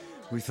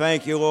We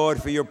thank you,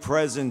 Lord, for your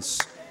presence.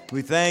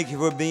 We thank you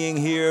for being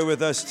here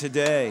with us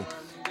today.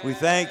 We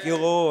thank you,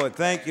 Lord.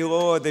 Thank you,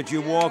 Lord, that you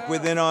walk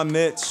within our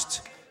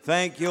midst.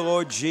 Thank you,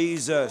 Lord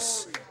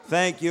Jesus.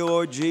 Thank you,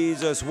 Lord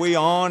Jesus. We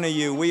honor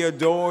you. We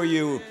adore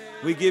you.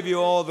 We give you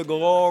all the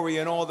glory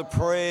and all the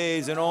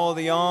praise and all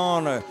the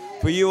honor.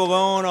 For you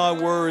alone are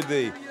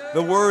worthy.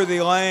 The worthy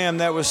Lamb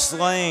that was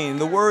slain.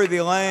 The worthy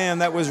Lamb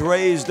that was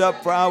raised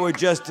up for our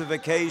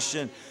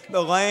justification.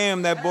 The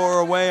Lamb that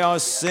bore away our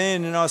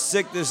sin and our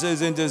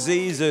sicknesses and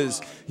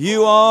diseases.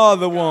 You are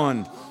the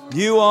one.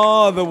 You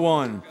are the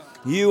one.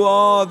 You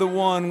are the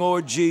one,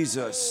 Lord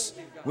Jesus.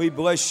 We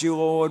bless you,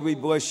 Lord. We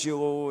bless you,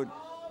 Lord.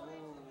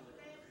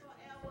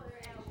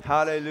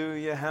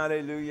 Hallelujah,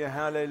 hallelujah,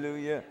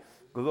 hallelujah.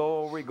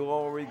 Glory,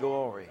 glory,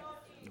 glory.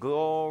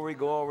 Glory,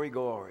 glory,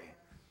 glory.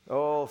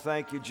 Oh,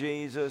 thank you,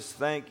 Jesus.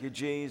 Thank you,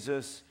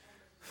 Jesus.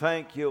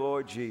 Thank you,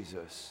 Lord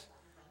Jesus.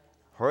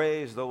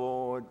 Praise the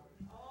Lord.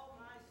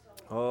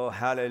 Oh,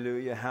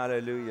 hallelujah,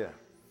 hallelujah.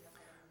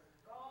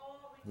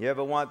 You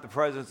ever want the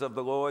presence of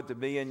the Lord to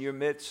be in your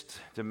midst,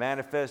 to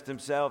manifest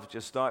himself?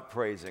 Just start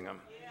praising him.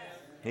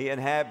 He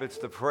inhabits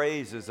the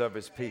praises of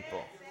his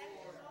people.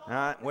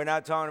 We're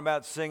not talking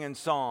about singing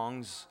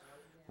songs.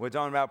 We're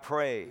talking about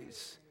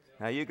praise.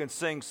 Now, you can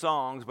sing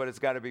songs, but it's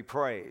got to be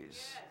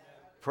praise.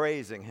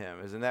 Praising him.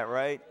 Isn't that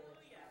right?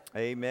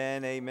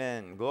 Amen,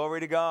 amen. Glory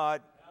to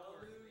God.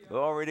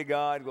 Glory to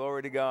God,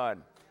 glory to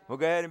God. We'll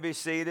go ahead and be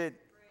seated.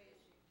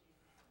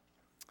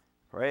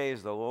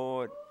 Praise the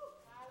Lord.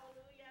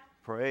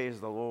 Praise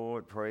the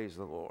Lord. Praise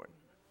the Lord.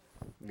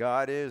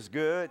 God is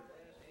good.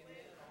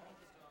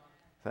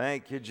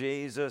 Thank you,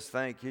 Jesus.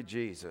 Thank you,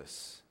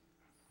 Jesus.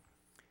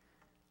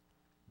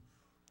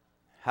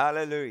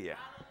 Hallelujah.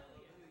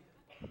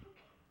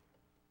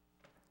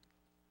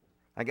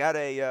 I got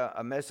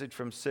a message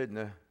from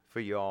Sidna for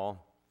y'all,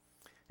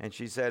 and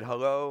she said,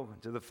 hello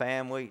to the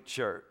family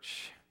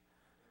church.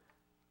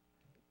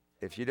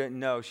 If you didn't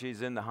know,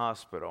 she's in the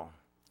hospital,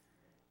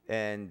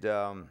 and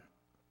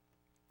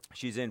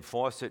she's in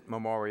Fawcett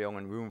Memorial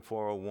in room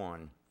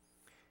 401,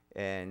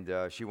 and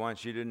she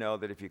wants you to know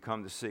that if you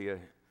come to see her,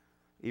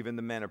 even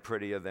the men are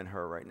prettier than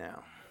her right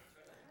now.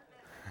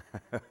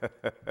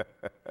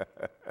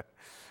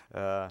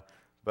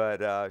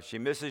 But she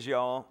misses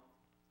y'all.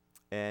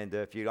 And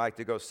if you'd like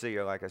to go see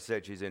her, like I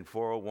said, she's in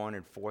 401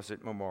 in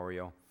Fawcett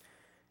Memorial.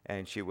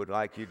 And she would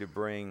like you to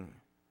bring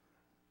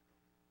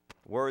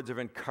words of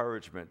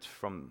encouragement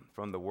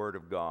from the Word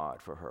of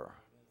God for her.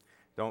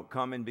 Don't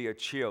come and be a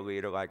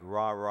cheerleader like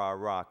rah, rah,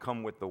 rah.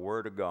 Come with the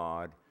Word of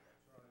God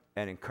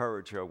and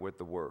encourage her with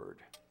the Word.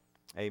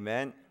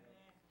 Amen?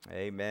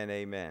 Amen,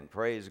 amen.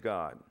 Praise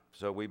God.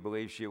 So we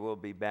believe she will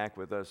be back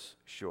with us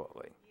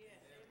shortly.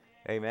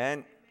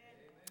 Amen?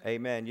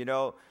 Amen. You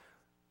know,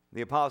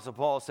 the Apostle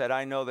Paul said,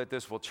 I know that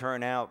this will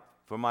turn out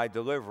for my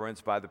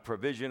deliverance by the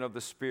provision of the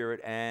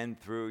Spirit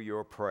and through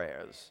your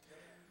prayers.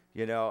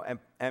 You know,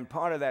 and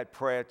part of that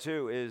prayer,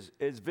 too,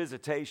 is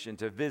visitation,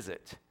 to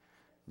visit.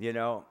 You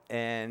know,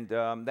 and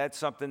that's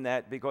something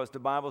that, because the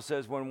Bible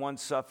says when one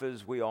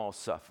suffers, we all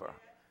suffer.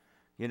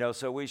 You know,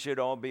 so we should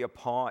all be a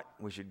part.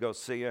 We should go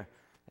see her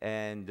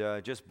and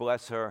just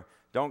bless her.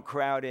 Don't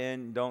crowd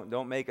in.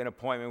 Don't make an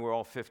appointment where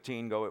all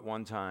 15 go at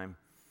one time.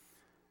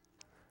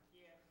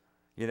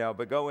 You know,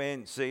 but go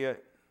in, see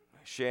it,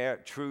 share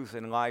truth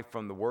and life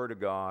from the Word of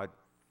God,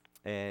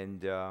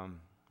 and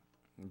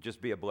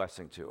just be a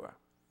blessing to her.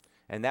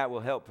 And that will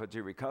help her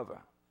to recover.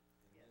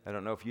 I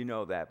don't know if you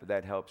know that, but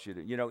that helps you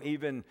to, you know,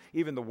 even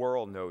the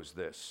world knows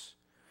this.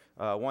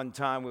 One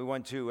time we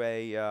went to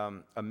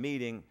a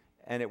meeting,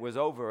 and it was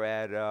over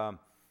at,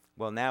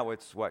 well, now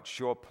it's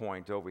Shore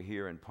Point over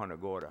here in Punta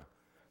Gorda.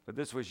 But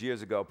this was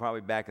years ago,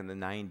 probably back in the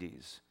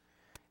 90s.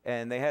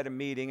 And they had a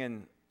meeting,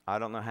 and I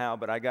don't know how,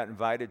 but I got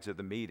invited to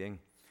the meeting.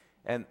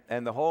 And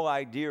the whole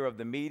idea of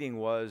the meeting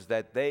was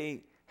that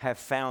they have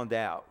found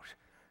out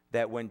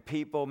that when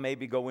people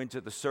maybe go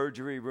into the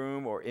surgery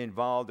room or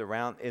involved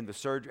around in the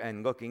surgery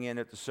and looking in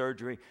at the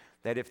surgery,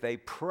 that if they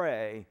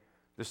pray,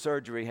 the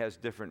surgery has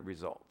different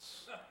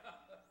results.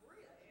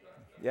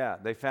 Yeah,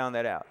 they found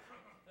that out.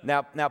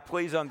 Now,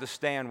 please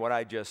understand what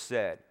I just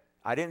said.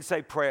 I didn't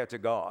say prayer to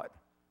God,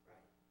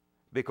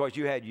 because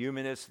you had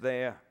humanists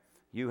there.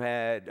 You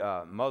had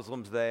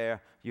Muslims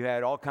there. You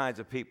had all kinds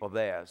of people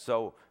there.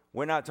 So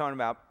we're not talking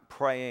about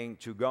praying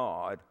to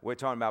God. We're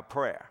talking about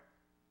prayer,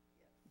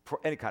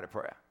 any kind of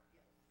prayer.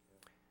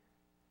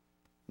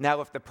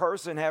 Now, if the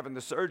person having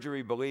the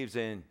surgery believes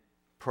in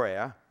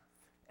prayer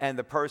and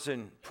the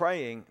person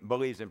praying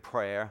believes in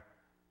prayer,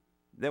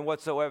 then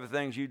whatsoever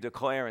things you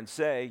declare and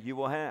say, you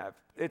will have.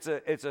 It's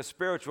a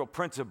spiritual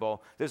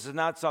principle. This is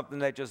not something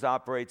that just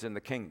operates in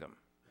the kingdom.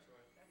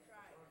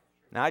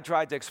 Now, I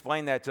tried to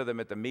explain that to them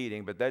at the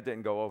meeting, but that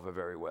didn't go over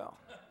very well.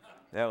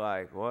 They're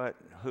like, what?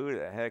 Who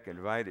the heck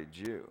invited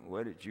you?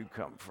 Where did you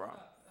come from?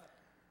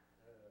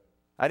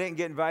 I didn't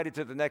get invited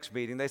to the next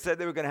meeting. They said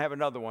they were going to have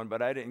another one,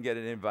 but I didn't get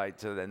an invite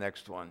to the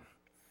next one.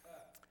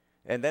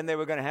 And then they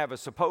were going to have a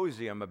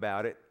symposium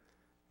about it,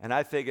 and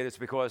I figured it's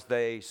because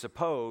they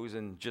suppose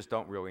and just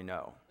don't really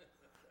know.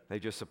 They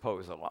just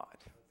suppose a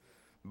lot.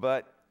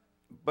 But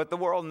the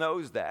world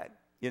knows that,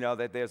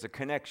 that there's a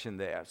connection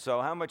there.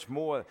 So how much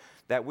more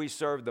that we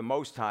serve the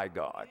Most High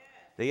God,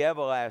 the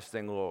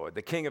everlasting Lord,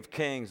 the King of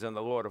Kings and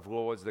the Lord of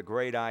Lords, the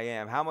great I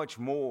Am. How much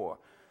more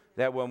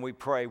that when we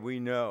pray, we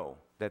know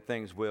that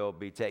things will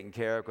be taken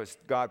care of, because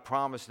God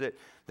promised it,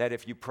 that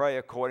if you pray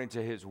according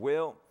to his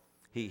will,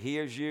 he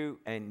hears you,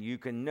 and you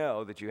can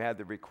know that you have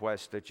the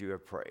request that you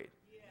have prayed.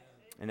 Yes.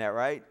 Isn't that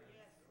right?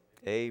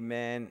 Yes.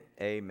 Amen,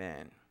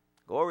 amen.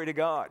 Glory to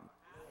God.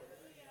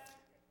 Hallelujah.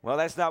 Well,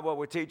 that's not what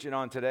we're teaching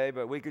on today,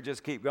 but we could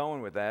just keep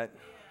going with that.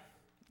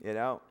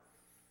 Yeah.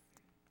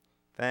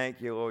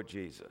 Thank you, Lord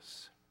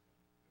Jesus.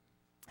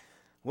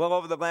 Well,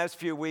 over the last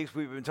few weeks,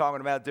 we've been talking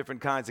about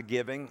different kinds of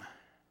giving.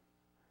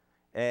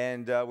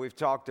 And we've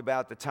talked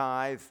about the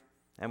tithe,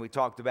 and we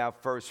talked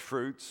about first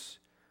fruits.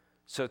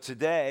 So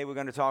today, we're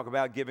going to talk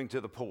about giving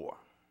to the poor.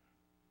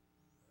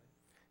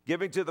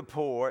 Giving to the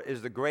poor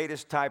is the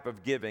greatest type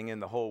of giving in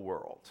the whole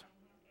world.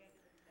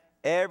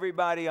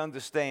 Everybody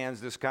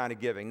understands this kind of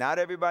giving. Not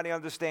everybody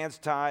understands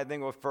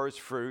tithing or first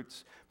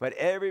fruits, but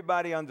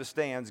everybody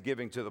understands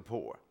giving to the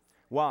poor.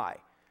 Why?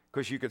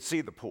 Because you can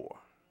see the poor.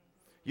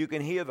 You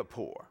can hear the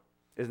poor.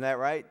 Isn't that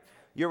right?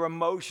 Your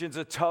emotions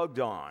are tugged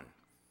on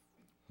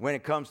when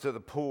it comes to the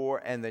poor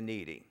and the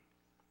needy.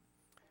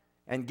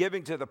 And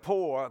giving to the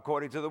poor,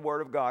 according to the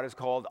Word of God, is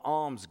called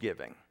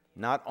almsgiving.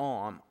 Not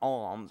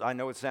alms. I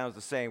know it sounds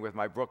the same with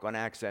my Brooklyn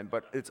accent,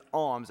 but it's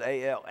alms,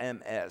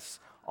 A-L-M-S,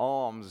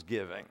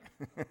 almsgiving.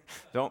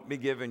 Don't be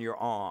giving your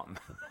alm.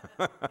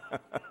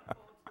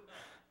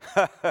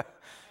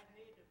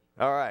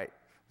 All right.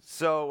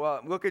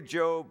 So look at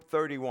Job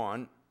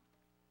 31,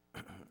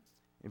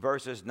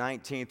 verses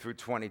 19 through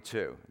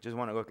 22. I just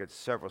want to look at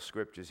several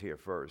scriptures here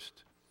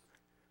first.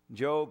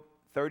 Job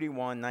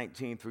 31,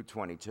 19 through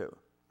 22.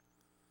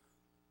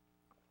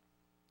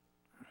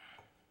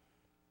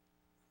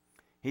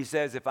 He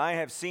says, if I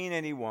have seen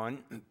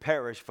anyone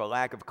perish for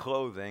lack of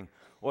clothing,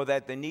 or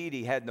that the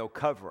needy had no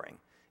covering,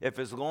 if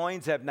his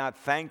loins have not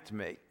thanked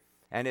me,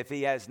 and if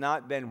he has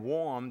not been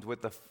warmed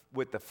with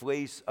the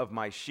fleece of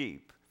my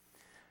sheep,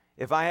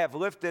 if I have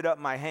lifted up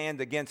my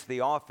hand against the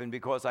orphan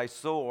because I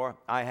saw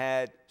I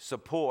had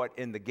support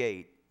in the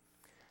gate,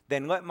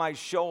 then let my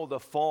shoulder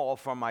fall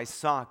from my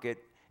socket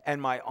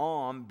and my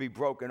arm be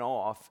broken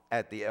off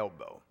at the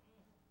elbow.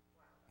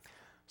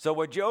 So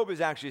what Job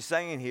is actually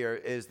saying here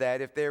is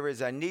that if there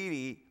is a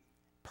needy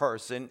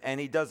person and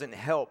he doesn't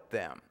help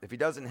them, if he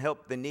doesn't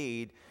help the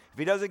need, if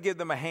he doesn't give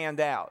them a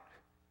hand out,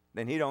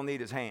 then he don't need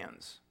his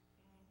hands.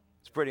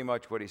 It's pretty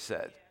much what he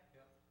said.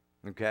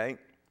 Okay?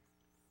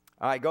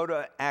 All right, go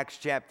to Acts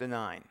chapter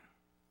 9.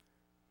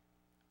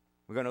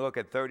 We're going to look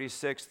at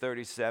 36,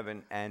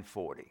 37, and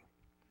 40.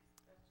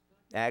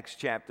 Acts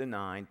chapter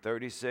 9,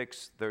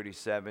 36,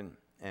 37,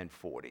 and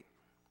 40.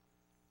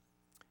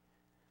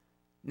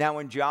 Now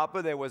in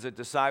Joppa there was a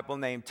disciple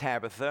named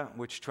Tabitha,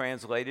 which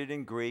translated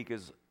in Greek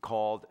is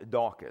called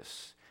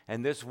Dorcas.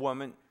 And this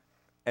woman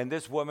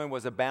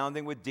was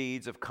abounding with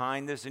deeds of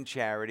kindness and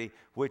charity,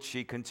 which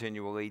she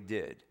continually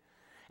did.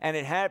 And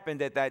it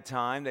happened at that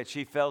time that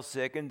she fell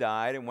sick and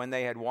died, and when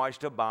they had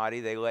washed her body,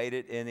 they laid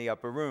it in the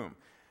upper room.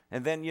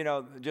 And then,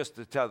 just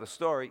to tell the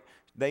story,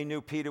 they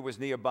knew Peter was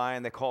nearby,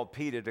 and they called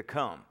Peter to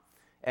come.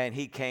 And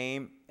he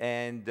came,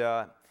 and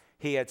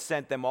he had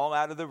sent them all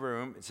out of the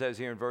room. It says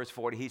here in verse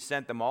 40, he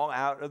sent them all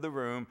out of the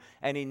room,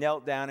 and he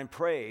knelt down and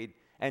prayed.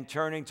 And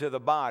turning to the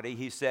body,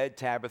 he said,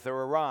 Tabitha,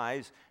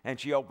 arise. And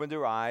she opened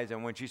her eyes,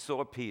 and when she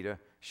saw Peter,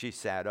 she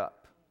sat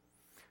up.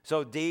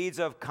 So deeds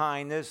of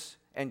kindness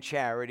and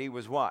charity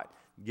was what?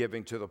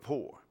 Giving to the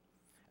poor.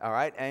 All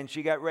right? And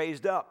she got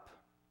raised up.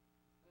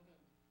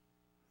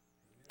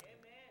 Amen.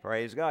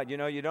 Praise God.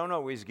 You don't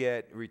always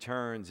get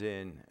returns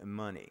in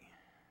money.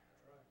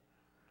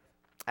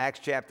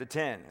 Acts chapter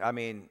 10. I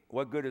mean,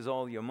 what good is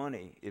all your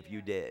money if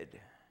you dead?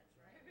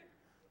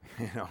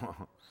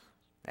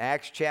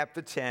 Acts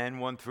chapter 10,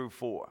 1 through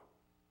 4.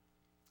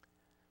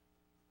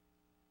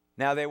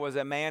 Now there was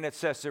a man at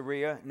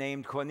Caesarea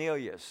named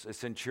Cornelius, a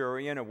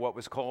centurion of what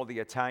was called the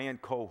Italian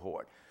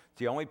cohort. It's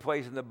the only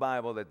place in the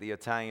Bible that the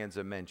Italians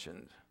are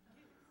mentioned.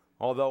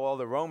 Although all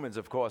the Romans,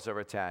 of course, are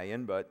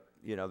Italian, but,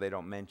 they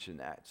don't mention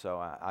that. So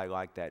I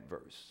like that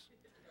verse.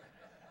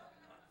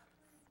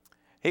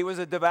 He was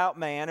a devout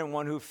man and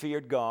one who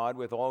feared God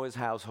with all his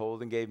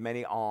household and gave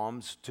many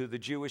alms to the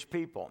Jewish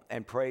people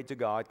and prayed to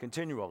God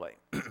continually.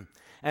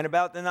 And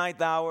about the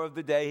 9th hour of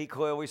the day, he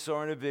clearly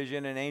saw in a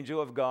vision an angel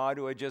of God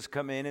who had just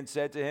come in and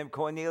said to him,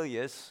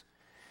 Cornelius.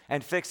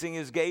 And fixing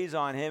his gaze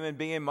on him and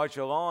being much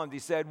alarmed, he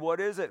said, what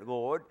is it,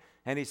 Lord?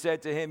 And he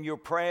said to him, your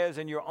prayers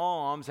and your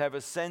alms have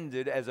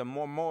ascended as a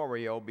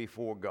memorial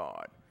before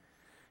God.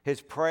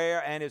 His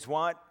prayer and his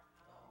what?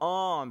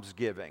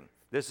 Almsgiving.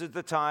 This is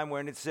the time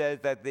when it says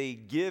that the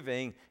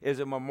giving is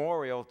a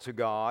memorial to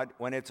God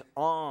when it's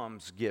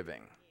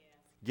almsgiving,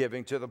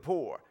 giving to the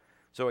poor.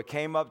 So it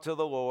came up to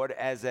the Lord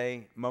as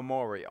a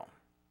memorial.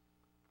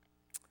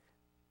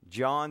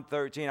 John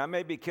 13. I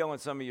may be killing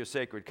some of your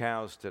sacred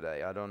cows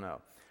today. I don't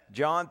know.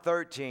 John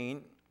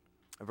 13,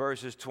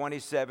 verses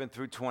 27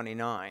 through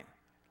 29.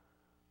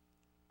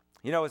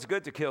 You know, it's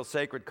good to kill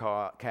sacred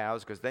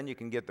cows because then you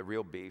can get the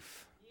real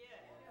beef.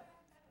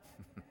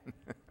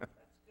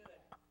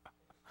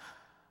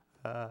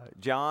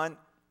 John,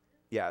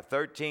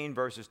 13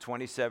 verses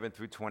 27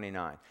 through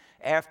 29.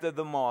 After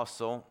the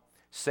morsel,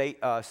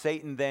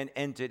 Satan then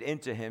entered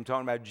into him,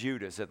 talking about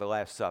Judas at the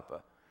Last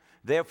Supper.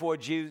 Therefore,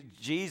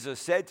 Jesus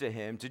said to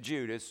him, to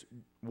Judas,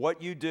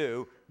 what you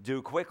do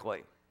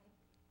quickly.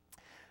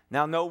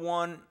 Now, no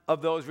one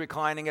of those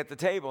reclining at the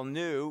table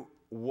knew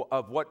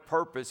of what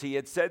purpose he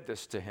had said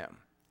this to him.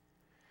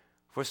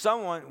 For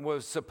someone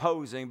was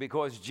supposing,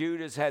 because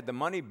Judas had the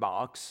money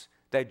box,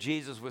 that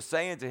Jesus was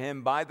saying to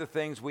him, buy the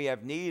things we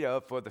have need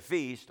of for the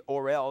feast,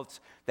 or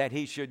else that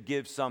he should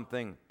give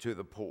something to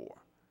the poor.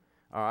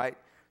 All right?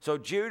 So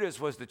Judas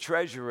was the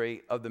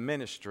treasury of the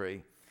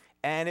ministry,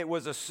 and it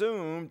was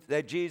assumed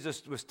that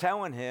Jesus was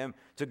telling him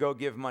to go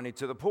give money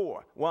to the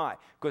poor. Why?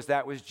 Because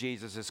that was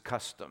Jesus'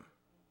 custom.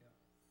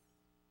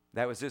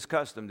 That was his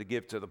custom, to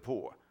give to the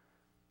poor.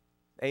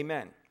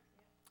 Amen.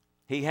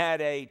 He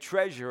had a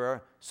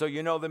treasurer, so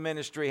you know the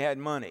ministry had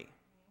money.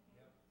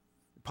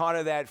 Part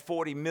of that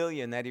 $40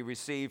 million that he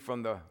received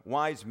from the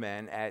wise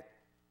men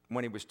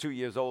when he was 2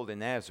 years old in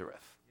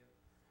Nazareth.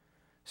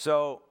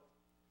 So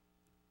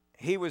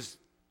he was,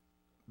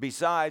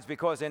 besides,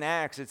 because in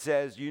Acts it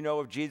says, you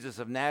know of Jesus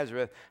of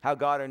Nazareth, how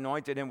God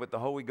anointed him with the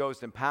Holy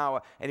Ghost and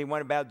power, and he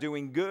went about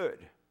doing good.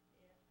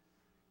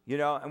 You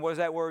know, and what does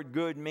that word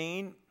good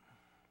mean?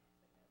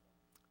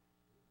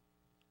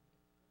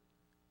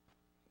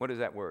 What is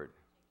that word?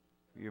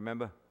 You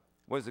remember?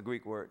 What is the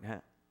Greek word?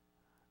 Huh?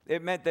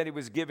 It meant that he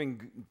was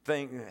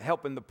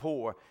helping the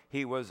poor.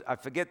 He was, I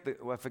forget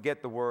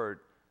the word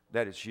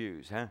that it's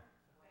used.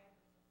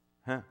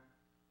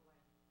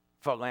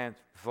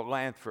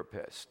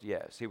 Philanthropist.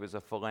 Yes, he was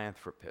a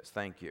philanthropist.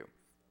 Thank you.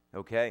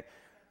 Okay?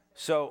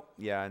 So,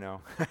 yeah, I know.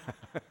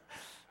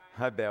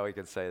 I barely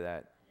could say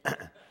that.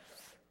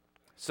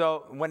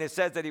 So when it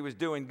says that he was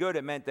doing good,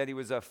 it meant that he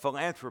was a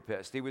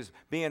philanthropist. He was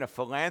being a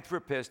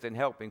philanthropist and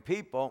helping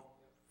people,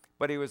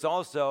 but he was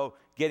also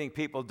getting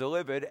people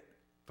delivered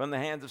from the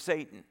hands of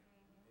Satan. Amen.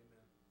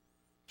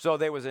 So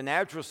there was a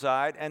natural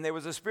side and there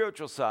was a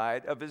spiritual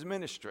side of his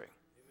ministry.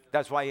 Amen.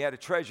 That's why he had a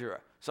treasurer.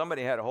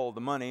 Somebody had to hold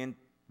the money and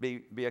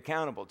be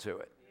accountable to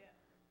it.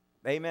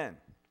 Yeah. Amen.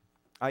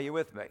 Are you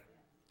with me?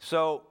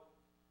 So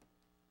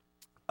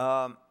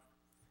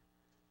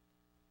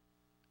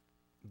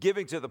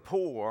giving to the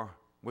poor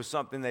was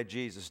something that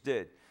Jesus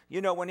did. You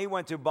know, when he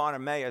went to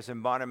Bartimaeus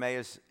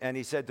and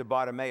he said to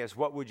Bartimaeus,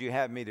 what would you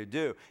have me to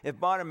do? If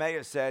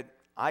Bartimaeus said,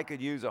 I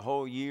could use a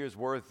whole year's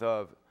worth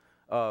of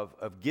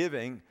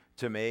giving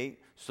to me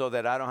so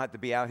that I don't have to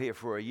be out here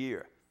for a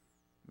year.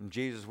 And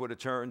Jesus would have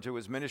turned to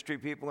his ministry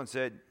people and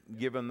said,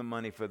 give them the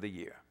money for the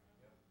year.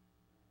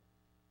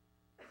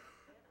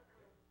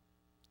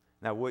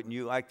 Now, wouldn't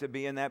you like to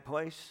be in that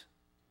place?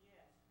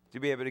 To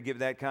be able to give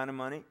that kind of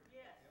money?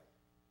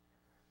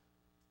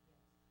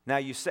 Now,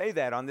 you say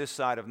that on this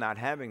side of not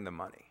having the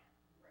money.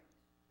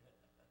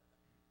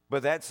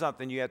 But that's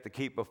something you have to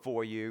keep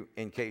before you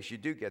in case you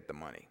do get the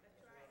money.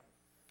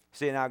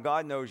 See, now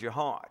God knows your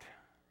heart.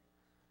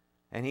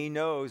 And he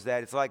knows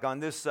that it's like on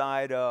this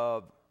side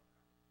of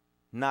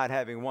not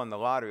having won the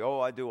lottery.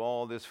 Oh, I do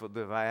all this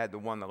if I had to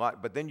won the lottery.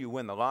 But then you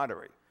win the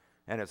lottery.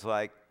 And it's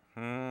like,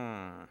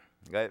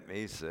 let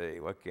me see,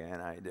 what can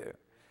I do?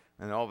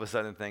 And all of a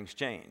sudden things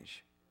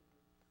change.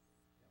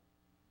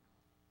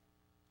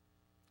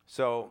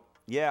 So,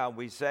 yeah,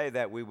 we say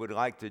that we would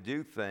like to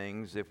do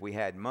things if we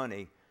had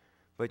money,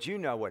 but you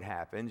know what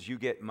happens. You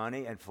get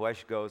money and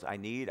flesh goes, I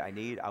need,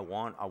 I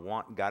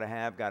want, gotta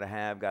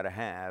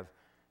have,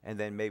 and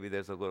then maybe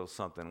there's a little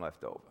something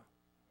left over.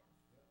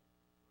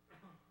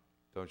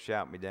 Don't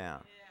shout me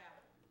down.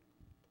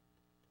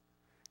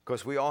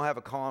 Because we all have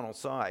a carnal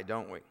side,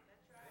 don't we?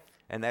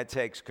 And that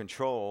takes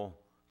control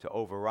to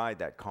override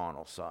that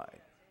carnal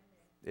side.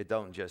 It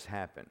don't just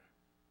happen.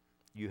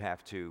 You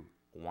have to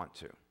want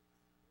to.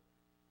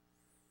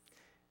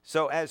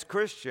 So as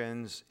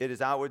Christians, it is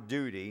our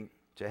duty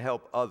to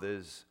help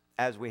others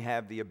as we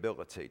have the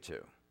ability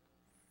to.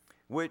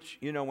 Which,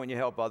 you know, when you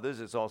help others,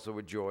 it's also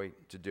a joy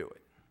to do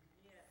it.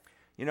 Yeah.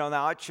 You know,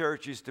 now our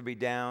church used to be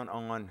down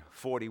on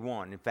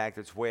 41. In fact,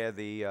 it's where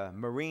the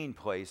Marine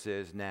place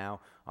is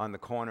now, on the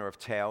corner of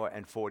Taylor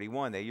and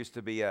 41. There used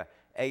to be a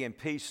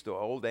A&P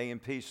store, old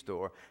A&P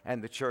store,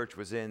 and the church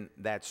was in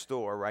that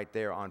store right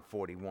there on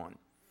 41.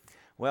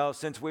 Well,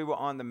 since we were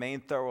on the main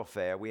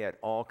thoroughfare, we had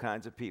all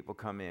kinds of people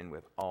come in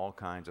with all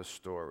kinds of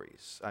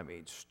stories. I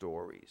mean,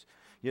 stories.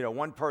 You know,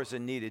 one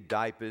person needed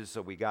diapers,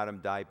 so we got him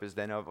diapers.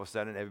 Then all of a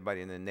sudden,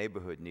 everybody in the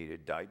neighborhood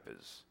needed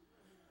diapers.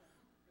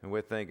 And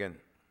we're thinking,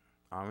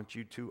 aren't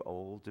you too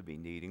old to be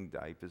needing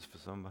diapers for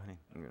somebody?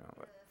 You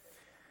know.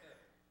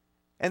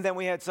 And then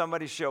we had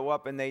somebody show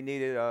up and they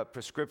needed a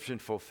prescription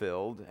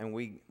fulfilled, and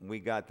we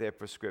got their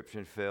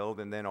prescription filled,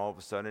 and then all of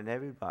a sudden,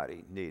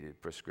 everybody needed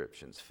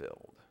prescriptions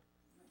filled.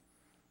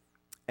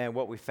 And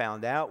what we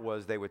found out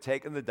was they were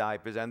taking the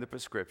diapers and the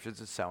prescriptions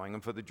and selling them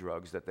for the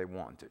drugs that they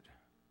wanted.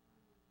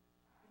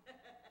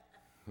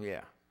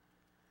 Yeah.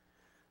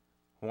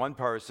 One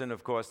person,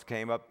 of course,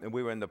 came up, and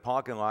we were in the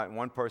parking lot, and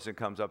one person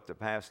comes up to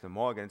Pastor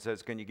Morgan and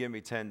says, "Can you give me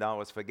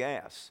 $10 for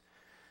gas?"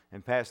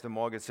 And Pastor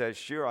Morgan says,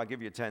 "Sure, I'll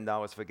give you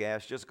 $10 for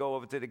gas. Just go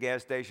over to the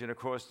gas station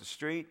across the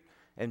street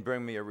and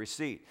bring me a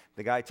receipt."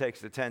 The guy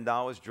takes the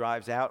 $10,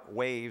 drives out,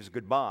 waves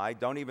goodbye,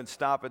 don't even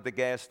stop at the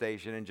gas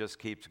station, and just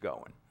keeps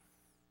going.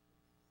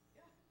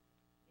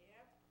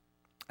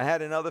 I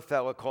had another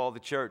fellow call the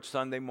church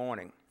Sunday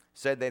morning,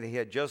 said that he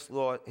had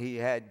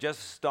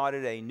just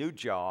started a new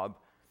job,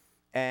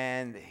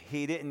 and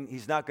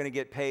he's not going to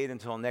get paid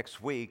until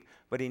next week,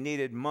 but he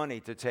needed money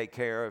to take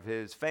care of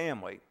his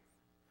family.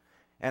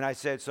 And I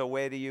said, "So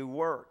where do you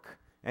work?"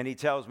 And he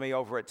tells me,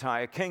 "Over at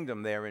Tire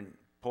Kingdom there in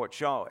Port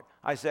Charlotte."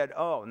 I said,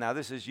 "Oh," now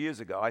this is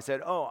years ago. I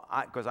said, "Oh,"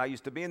 because I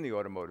used to be in the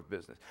automotive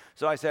business.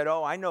 So I said,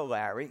 "Oh, I know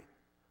Larry."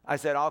 I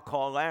said, "I'll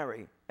call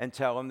Larry and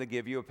tell him to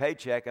give you a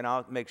paycheck, and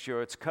I'll make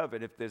sure it's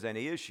covered if there's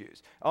any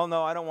issues." "Oh,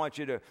 no, I don't want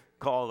you to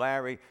call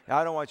Larry.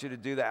 I don't want you to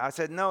do that." I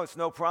said, "No, it's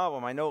no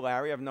problem. I know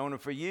Larry. I've known him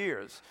for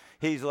years."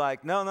 He's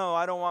like, "No,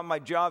 I don't want my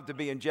job to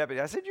be in jeopardy."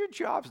 I said, "Your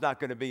job's not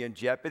going to be in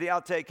jeopardy.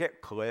 I'll take care."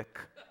 Click.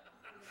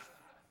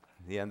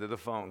 The end of the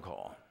phone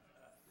call.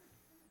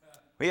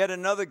 We had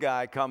another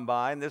guy come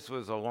by, and this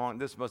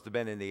must have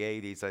been in the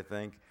 80s, I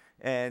think,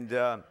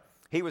 and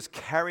he was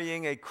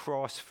carrying a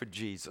cross for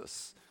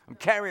Jesus. I'm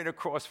carrying a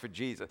cross for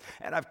Jesus,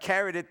 and I've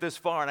carried it this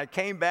far, and I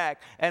came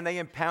back, and they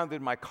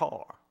impounded my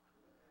car.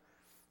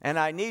 And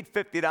I need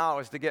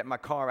 $50 to get my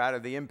car out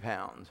of the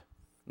impound.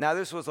 Now,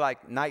 this was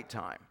like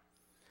nighttime.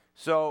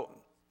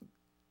 So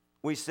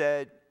we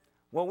said,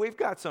 "Well, we've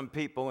got some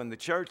people in the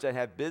church that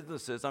have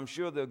businesses. I'm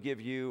sure they'll give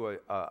you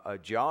a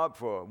job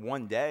for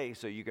one day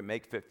so you can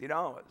make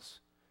 $50.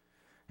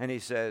 And he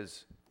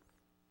says,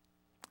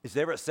 "Is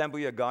there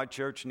Assembly of God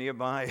church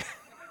nearby?"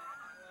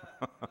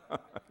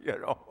 You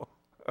know.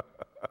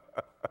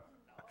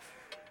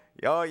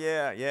 Oh,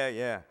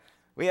 yeah.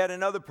 We had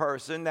another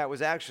person that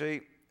was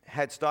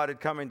had started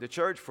coming to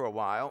church for a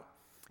while,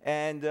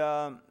 and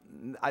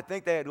I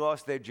think they had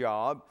lost their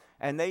job,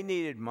 and they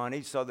needed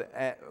money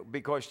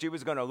because she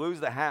was going to lose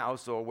the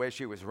house or where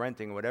she was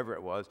renting, whatever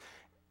it was,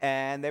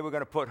 and they were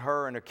going to put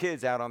her and her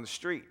kids out on the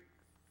street.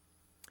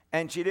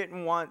 And she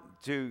didn't want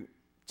to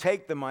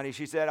take the money.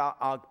 She said,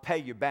 I'll pay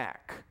you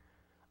back."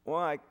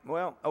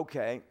 Well,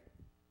 okay.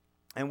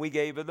 And we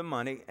gave her the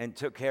money and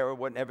took care of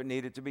whatever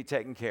needed to be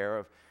taken care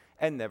of,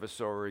 and never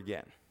saw her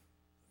again.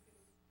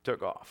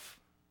 Took off.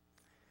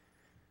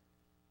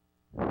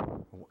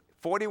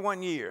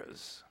 41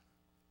 years.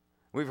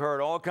 We've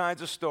heard all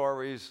kinds of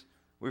stories.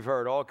 We've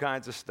heard all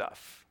kinds of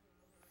stuff.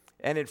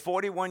 And in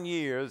 41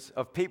 years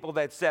of people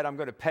that said, "I'm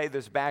going to pay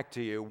this back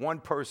to you," one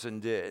person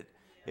did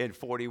in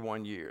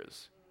 41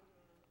 years.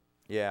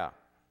 Yeah.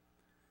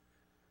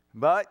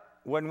 But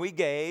when we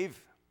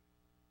gave,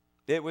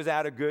 it was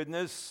out of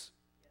goodness,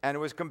 and it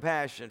was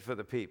compassion for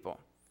the people.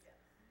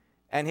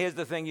 And here's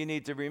the thing you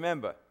need to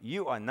remember.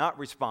 You are not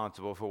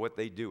responsible for what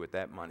they do with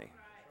that money.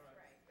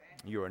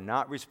 You are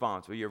not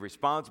responsible. You're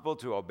responsible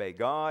to obey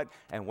God,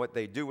 and what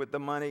they do with the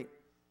money,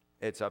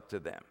 it's up to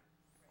them.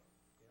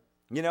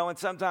 You know, and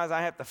sometimes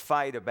I have to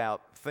fight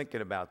about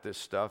thinking about this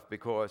stuff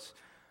because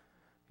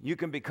you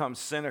can become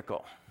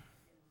cynical.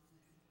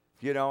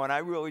 You know, and I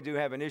really do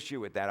have an issue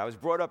with that. I was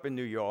brought up in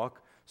New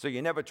York, so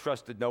you never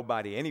trusted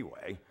nobody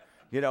anyway.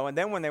 You know, and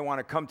then when they want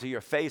to come to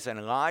your face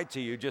and lie to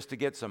you just to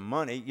get some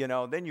money, you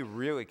know, then you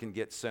really can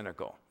get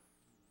cynical.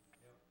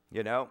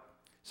 You know?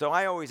 So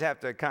I always have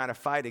to kind of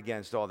fight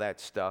against all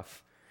that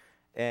stuff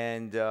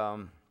and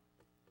not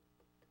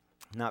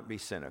be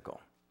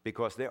cynical,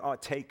 because there are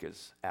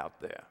takers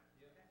out there.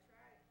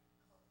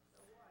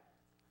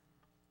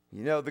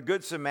 You know, the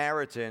Good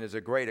Samaritan is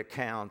a great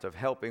account of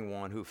helping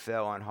one who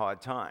fell on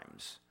hard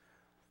times.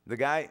 The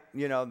guy,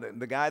 you know,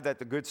 the guy that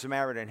the Good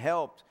Samaritan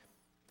helped,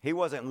 he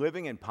wasn't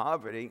living in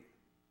poverty.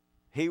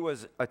 He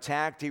was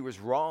attacked, he was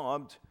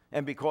robbed,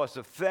 and because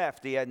of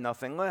theft, he had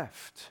nothing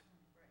left,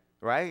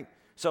 right?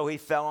 So he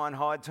fell on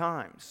hard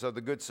times. So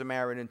the Good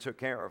Samaritan took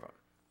care of him.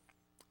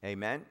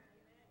 Amen?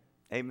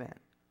 Amen.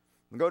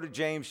 Go to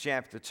James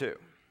chapter 2,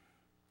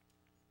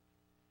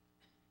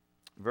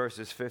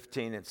 verses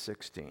 15 and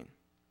 16.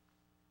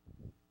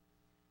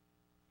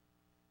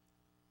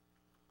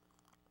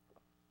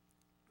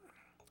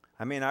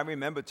 I mean, I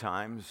remember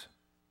times,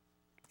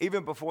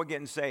 even before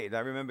getting saved,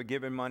 I remember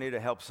giving money to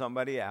help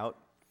somebody out.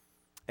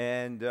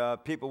 And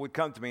people would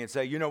come to me and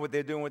say, "You know what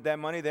they're doing with that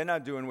money? They're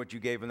not doing what you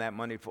gave them that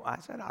money for." I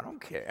said, "I don't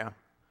care.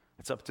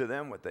 It's up to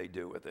them what they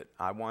do with it.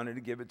 I wanted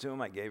to give it to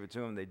them. I gave it to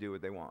them. They do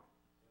what they want."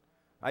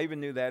 I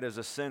even knew that as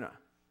a sinner.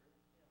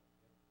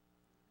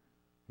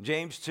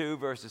 James 2,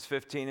 verses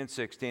 15 and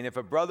 16. "If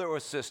a brother or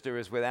sister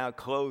is without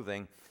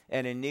clothing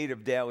and in need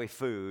of daily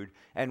food,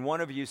 and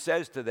one of you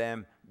says to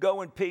them,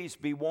 'Go in peace,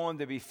 be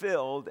warmed and be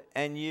filled,'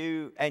 and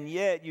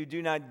yet you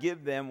do not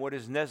give them what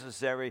is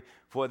necessary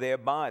for their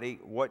body,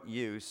 what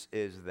use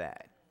is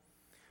that?"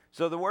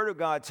 So the Word of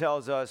God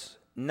tells us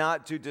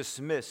not to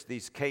dismiss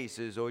these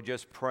cases or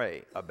just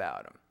pray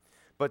about them,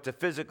 but to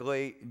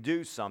physically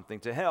do something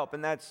to help.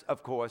 And that's,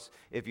 of course,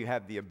 if you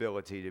have the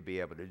ability to be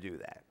able to do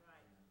that.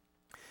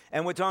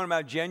 And we're talking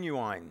about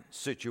genuine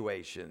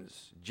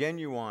situations,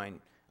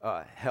 genuine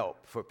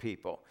help for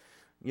people.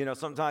 You know,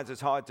 sometimes it's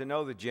hard to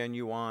know the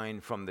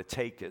genuine from the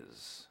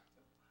takers.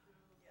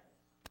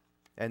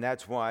 And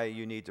that's why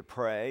you need to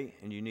pray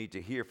and you need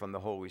to hear from the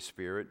Holy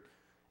Spirit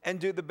and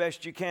do the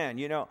best you can.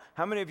 You know,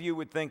 how many of you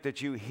would think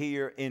that you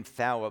hear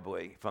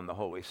infallibly from the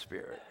Holy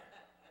Spirit?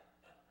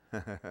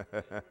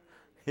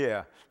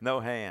 Yeah, no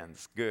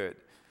hands. Good.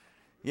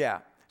 Yeah,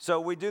 so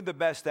we do the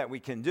best that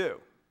we can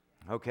do,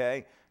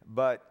 okay?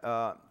 But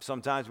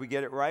sometimes we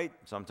get it right.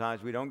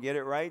 Sometimes we don't get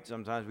it right.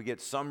 Sometimes we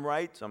get some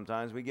right.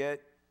 Sometimes we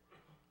get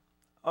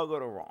a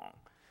little wrong,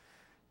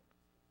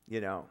 you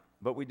know,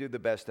 but we do the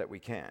best that we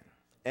can.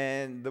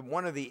 And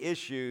one of the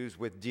issues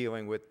with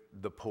dealing with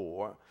the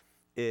poor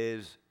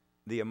is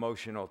the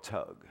emotional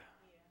tug.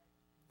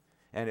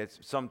 And it's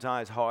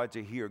sometimes hard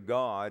to hear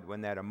God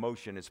when that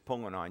emotion is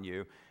pulling on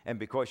you. And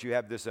because you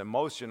have this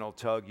emotional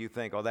tug, you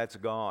think, oh, that's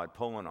God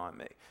pulling on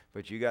me.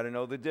 But you got to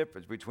know the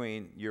difference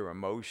between your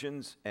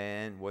emotions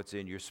and what's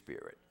in your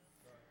spirit.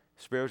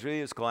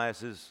 Spiritually, it's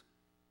classes.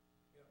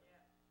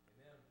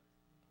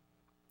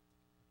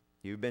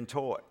 You've been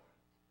taught.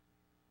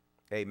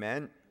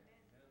 Amen.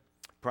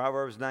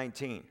 Proverbs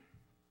 19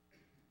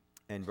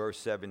 and verse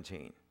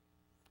 17.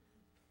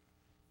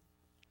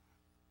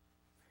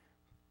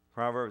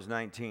 Proverbs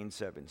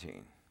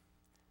 19:17.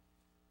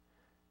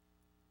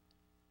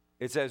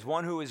 It says,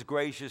 one who is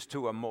gracious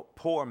to a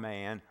poor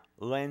man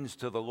lends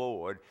to the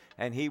Lord,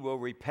 and he will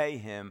repay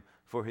him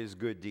for his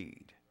good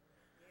deed.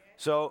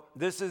 So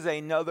this is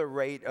another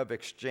rate of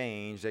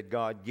exchange that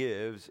God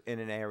gives in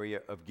an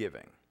area of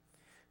giving.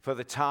 For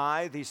the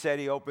tithe, he said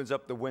he opens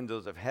up the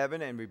windows of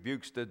heaven and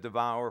rebukes the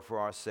devourer for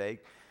our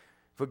sake.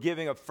 For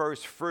giving of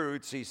first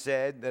fruits, he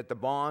said that the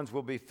barns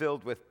will be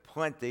filled with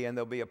plenty and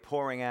there'll be a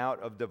pouring out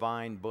of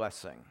divine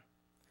blessing.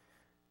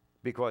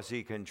 Because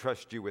he can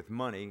trust you with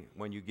money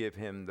when you give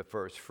him the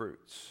first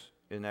fruits.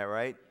 Isn't that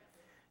right?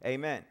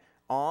 Amen.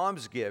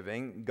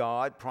 Almsgiving,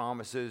 God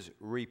promises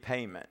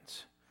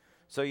repayment.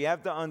 So you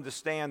have to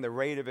understand the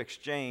rate of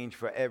exchange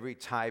for every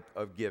type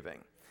of giving.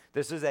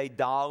 This is a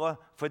dollar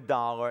for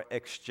dollar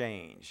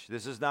exchange.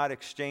 This is not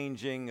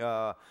exchanging,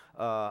 no,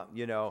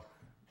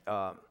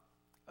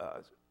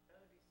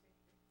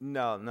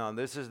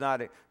 this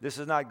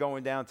is not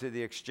going down to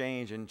the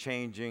exchange and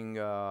changing,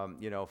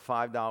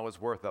 $5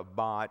 worth of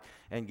baht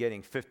and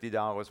getting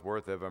 $50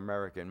 worth of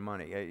American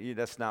money.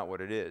 That's not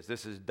what it is.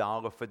 This is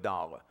dollar for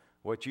dollar.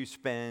 What you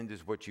spend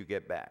is what you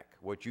get back.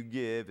 What you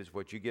give is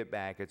what you get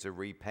back. It's a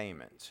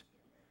repayment.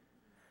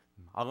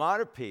 A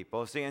lot of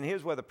people, see, and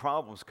here's where the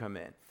problems come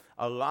in.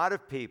 A lot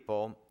of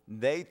people,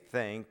 they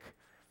think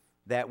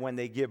that when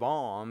they give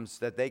alms,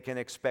 that they can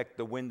expect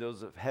the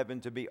windows of heaven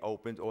to be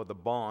opened or the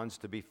barns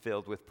to be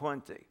filled with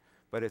plenty.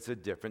 But it's a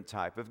different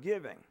type of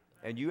giving.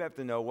 And you have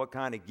to know what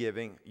kind of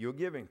giving you're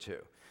giving to.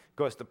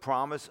 Because the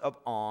promise of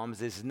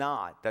alms is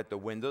not that the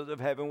windows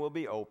of heaven will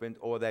be opened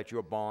or that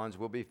your barns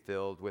will be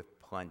filled with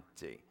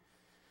plenty.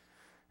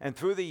 And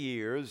through the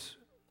years,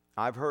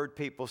 I've heard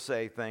people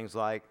say things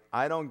like,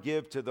 I don't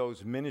give to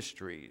those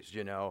ministries,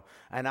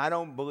 and I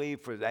don't believe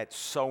for that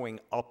sowing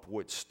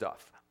upward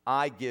stuff.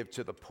 I give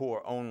to the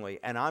poor only,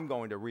 and I'm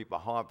going to reap a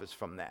harvest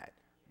from that.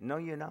 No,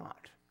 you're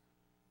not.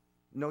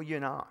 No, you're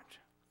not.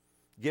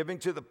 Giving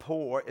to the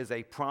poor is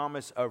a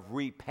promise of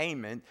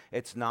repayment.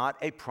 It's not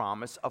a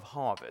promise of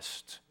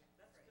harvest.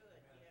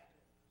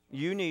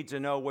 You need to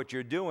know what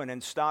you're doing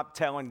and stop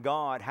telling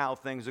God how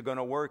things are going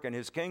to work in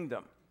his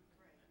kingdom.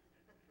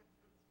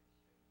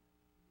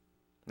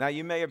 Now,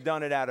 you may have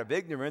done it out of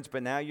ignorance,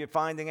 but now you're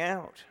finding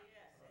out.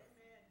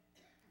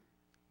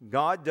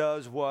 God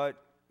does what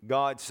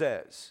God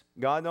says.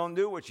 God don't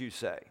do what you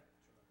say.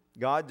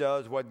 God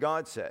does what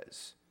God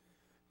says.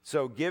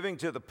 So giving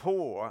to the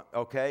poor,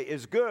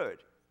 is good.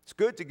 It's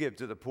good to give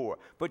to the poor.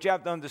 But you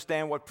have to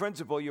understand what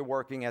principle you're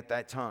working at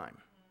that time.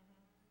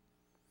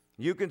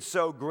 You can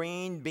sow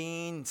green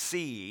bean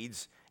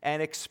seeds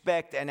and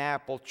expect an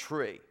apple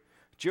tree.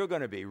 But you're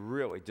going to be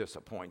really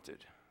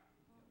disappointed.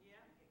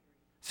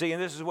 See,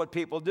 and this is what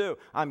people do.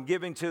 I'm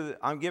giving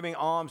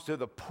alms to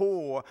the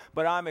poor,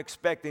 but I'm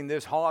expecting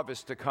this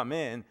harvest to come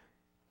in.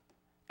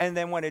 And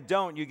then when it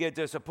don't, you get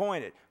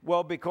disappointed.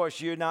 Well,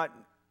 because you're not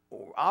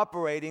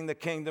operating the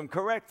kingdom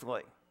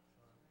correctly.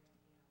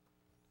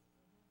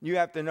 You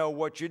have to know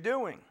what you're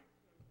doing.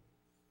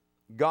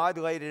 God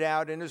laid it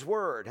out in his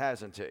word,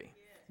 hasn't he?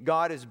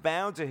 God is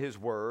bound to his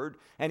word,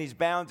 and he's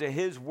bound to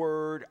his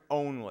word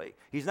only.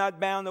 He's not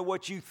bound to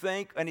what you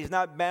think, and he's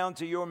not bound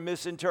to your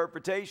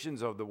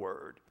misinterpretations of the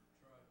word.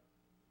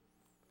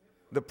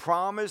 The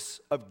promise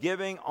of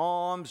giving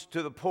alms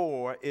to the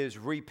poor is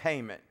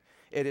repayment.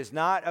 It is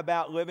not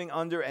about living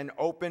under an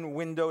open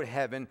windowed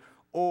heaven,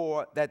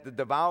 or that the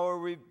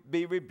devourer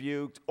be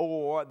rebuked,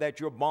 or that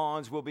your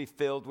barns will be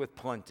filled with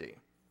plenty.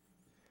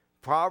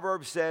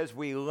 Proverbs says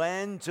we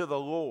lend to the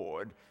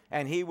Lord,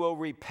 and he will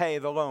repay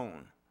the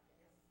loan.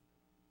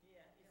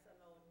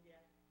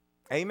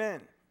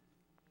 Amen.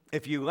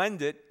 If you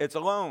lend it, it's a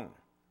loan.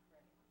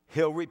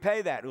 He'll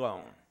repay that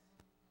loan,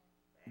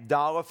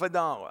 dollar for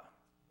dollar.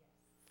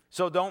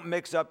 So don't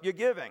mix up your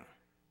giving.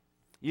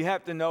 You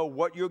have to know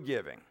what you're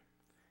giving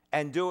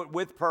and do it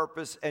with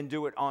purpose and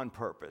do it on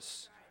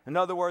purpose. In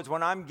other words,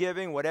 when I'm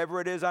giving, whatever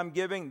it is I'm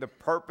giving, the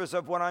purpose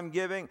of what I'm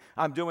giving,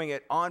 I'm doing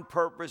it on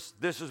purpose.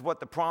 This is what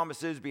the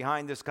promise is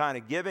behind this kind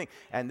of giving,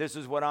 and this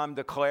is what I'm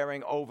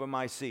declaring over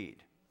my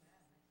seed.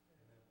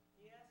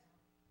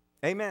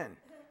 Amen.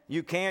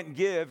 You can't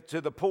give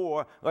to the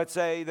poor. Let's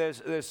say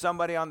there's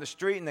somebody on the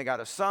street and they got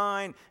a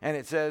sign and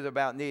it says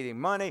about needing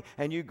money,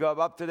 and you go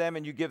up to them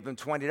and you give them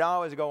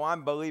 $20 and go,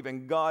 I'm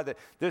believing God that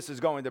this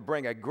is going to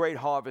bring a great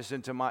harvest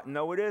into my...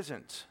 No, it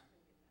isn't.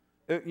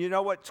 You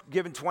know what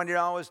giving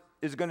 $20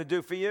 is going to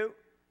do for you?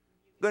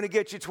 Going to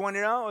get you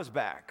 $20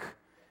 back.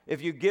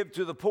 If you give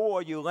to the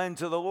poor, you lend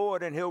to the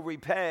Lord, and He'll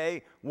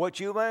repay what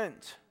you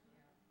lent.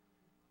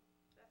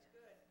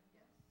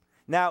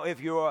 Now,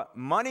 if you're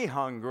money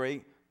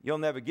hungry, you'll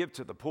never give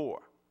to the poor.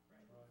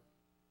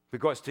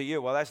 Because to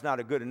you, well, that's not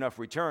a good enough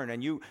return.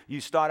 And you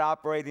start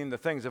operating the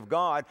things of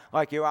God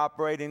like you're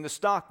operating the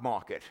stock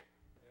market.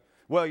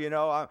 Well, you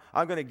know,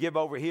 I'm going to give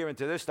over here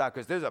into this stock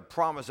because there's a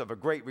promise of a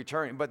great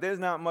return. But there's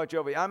not much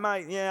over here. I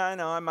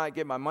might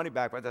get my money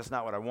back, but that's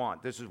not what I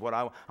want. This is what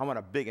I want,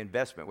 a big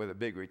investment with a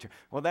big return.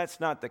 Well, that's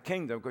not the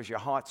kingdom because your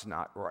heart's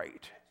not right.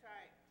 That's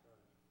right.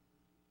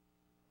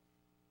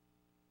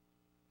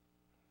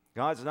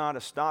 God's not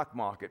a stock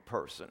market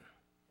person.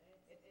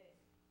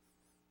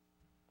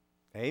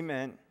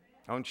 Amen.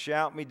 Don't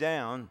shout me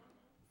down.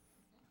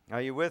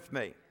 Are you with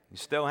me? You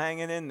still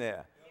hanging in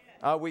there?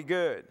 Are we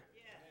good?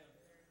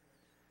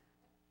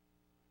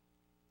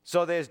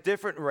 So there's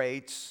different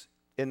rates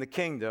in the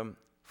kingdom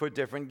for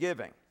different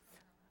giving.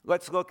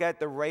 Let's look at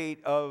the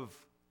rate of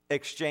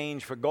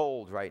exchange for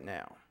gold right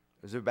now.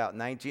 Is it about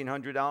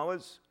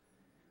 $1,900?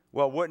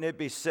 Well, wouldn't it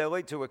be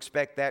silly to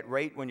expect that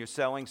rate when you're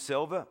selling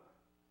silver?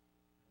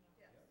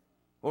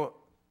 Well,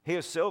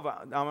 here's silver.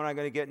 I'm not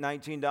going to get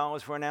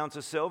 $19 for an ounce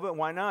of silver.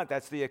 Why not?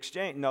 That's the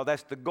exchange. No,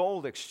 that's the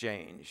gold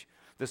exchange.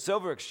 The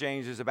silver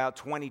exchange is about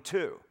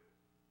 $22.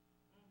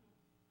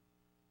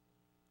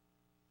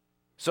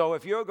 So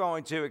if you're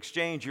going to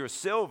exchange your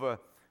silver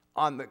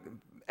on the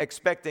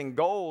expecting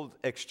gold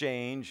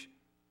exchange,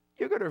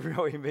 you're going to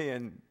really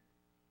be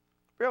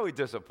really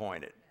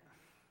disappointed.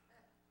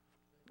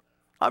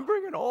 I'm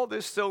bringing all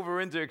this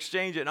silver into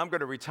exchange and I'm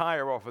going to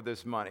retire off of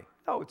this money.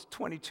 No, it's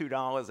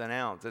 $22 an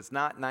ounce. It's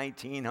not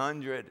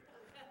 $1,900.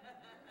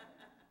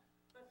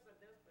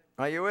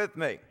 Are you with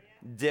me?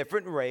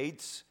 Different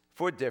rates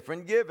for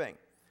different giving.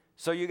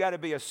 So you got to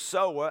be a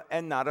sower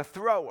and not a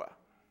thrower.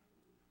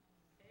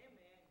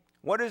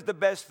 What is the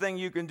best thing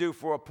you can do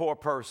for a poor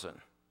person?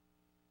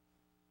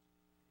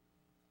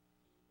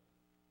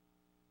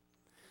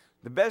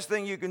 The best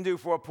thing you can do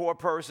for a poor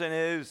person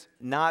is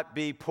not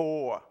be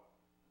poor.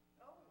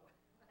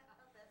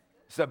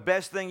 It's the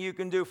best thing you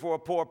can do for a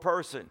poor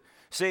person.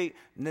 See,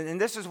 and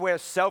this is where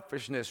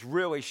selfishness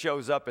really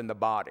shows up in the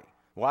body.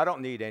 Well, I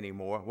don't need any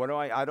more. What do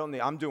I don't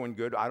need? I'm doing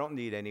good. I don't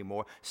need any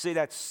more. See,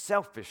 that's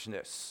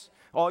selfishness.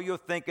 All you're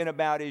thinking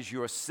about is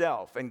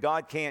yourself, and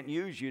God can't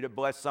use you to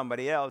bless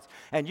somebody else,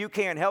 and you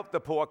can't help the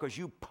poor because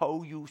you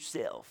po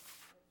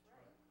yourself.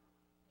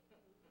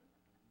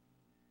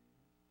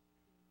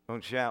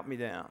 Don't shout me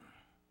down.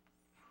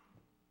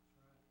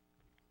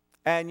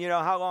 And you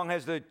know, how long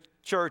has the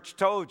church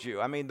told you?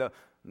 I mean,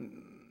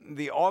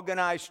 the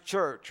organized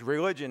church,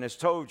 religion has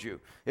told you,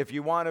 if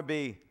you want to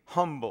be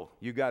humble,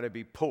 you got to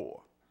be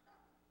poor.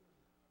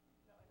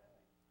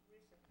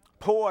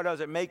 Poor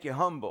doesn't make you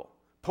humble.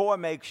 Poor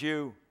makes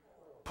you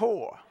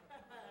poor.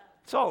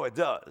 That's all it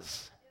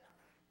does.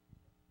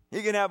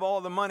 You can have all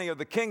the money of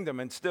the kingdom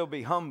and still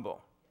be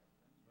humble.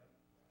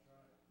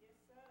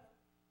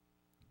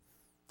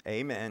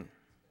 Amen.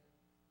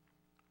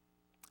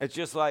 It's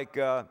just like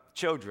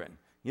children.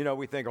 You know,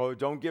 we think, oh,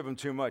 don't give them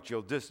too much.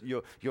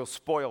 You'll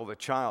spoil the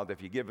child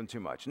if you give them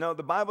too much. No,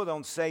 the Bible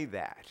don't say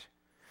that.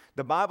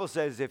 The Bible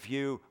says if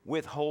you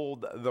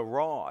withhold the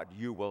rod,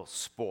 you will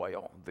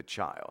spoil the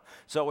child.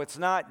 So it's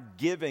not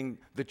giving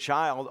the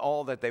child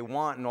all that they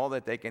want and all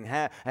that they can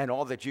have and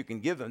all that you can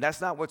give them. That's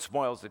not what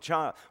spoils the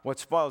child. What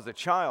spoils the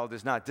child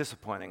is not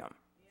disciplining them.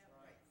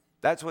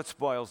 That's what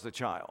spoils the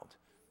child.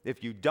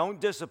 If you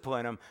don't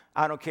discipline them,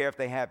 I don't care if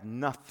they have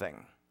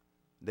nothing,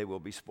 they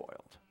will be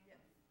spoiled.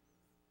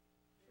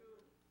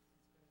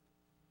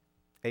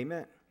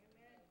 Amen.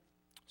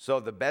 So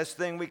the best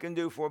thing we can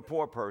do for a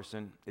poor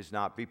person is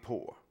not be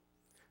poor.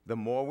 The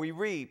more we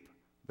reap,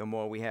 the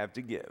more we have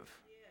to give. Yes.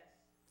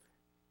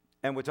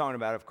 And we're talking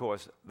about, of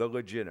course, the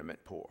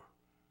legitimate poor.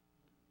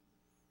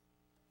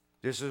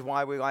 This is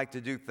why we like to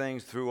do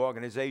things through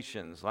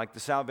organizations like the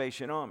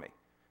Salvation Army,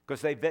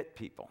 because they vet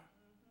people.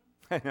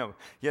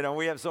 You know,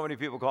 we have so many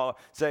people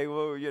say,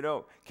 well, you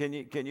know, can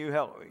you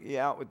help me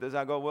out with this?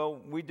 I go, well,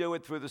 we do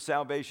it through the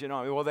Salvation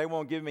Army. Well, they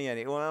won't give me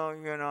any. Well,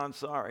 you know, I'm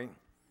sorry.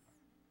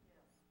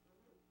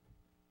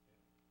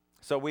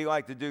 So we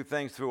like to do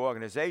things through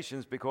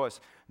organizations because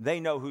they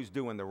know who's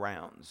doing the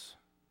rounds.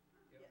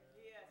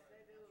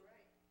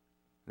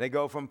 They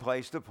go from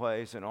place to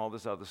place and all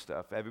this other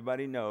stuff.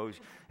 Everybody knows.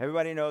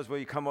 Everybody knows, well,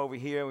 you come over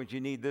here when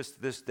you need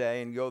this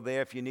day, and go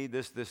there if you need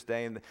this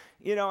day. And,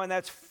 and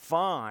that's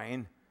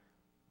fine,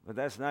 but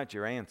that's not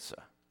your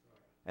answer.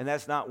 And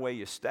that's not where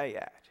you stay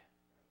at.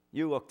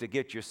 You look to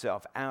get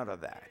yourself out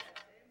of that.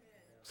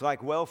 It's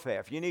like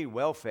welfare. If you need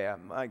welfare,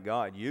 my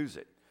God, use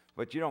it.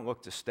 But you don't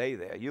look to stay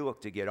there. You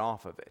look to get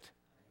off of it.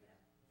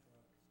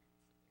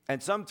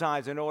 And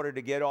sometimes in order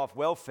to get off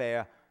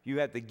welfare, you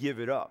have to give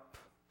it up.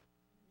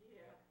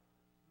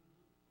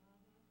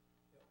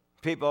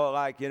 People are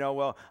like,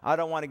 well, I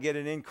don't want to get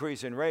an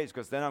increase in raise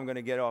because then I'm going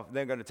to get off.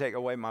 They're going to take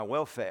away my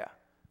welfare.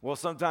 Well,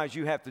 sometimes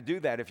you have to do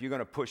that if you're going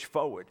to push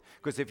forward.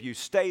 Because if you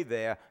stay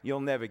there, you'll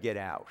never get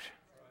out.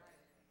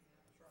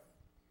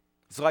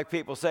 It's like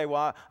people say,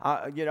 well,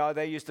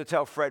 they used to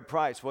tell Fred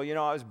Price, well,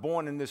 I was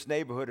born in this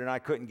neighborhood and I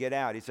couldn't get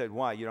out. He said,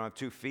 why? You don't have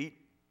 2 feet?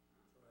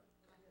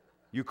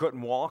 You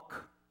couldn't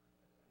walk?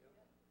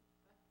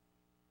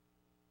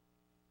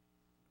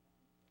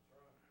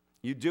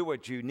 You do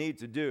what you need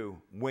to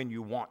do when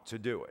you want to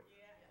do it.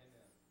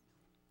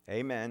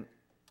 Amen.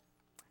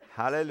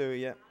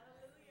 Hallelujah.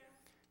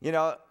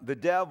 The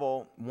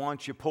devil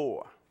wants you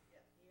poor.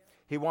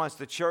 He wants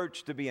the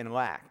church to be in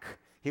lack.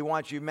 He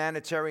wants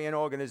humanitarian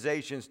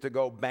organizations to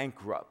go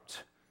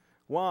bankrupt.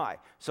 Why?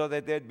 So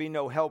that there'd be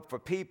no help for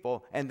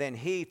people, and then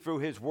he, through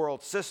his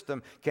world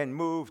system, can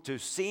move to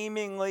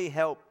seemingly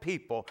help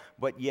people,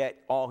 but yet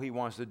all he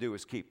wants to do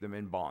is keep them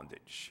in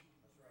bondage.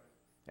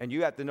 And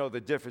you have to know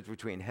the difference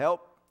between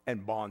help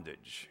and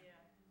bondage.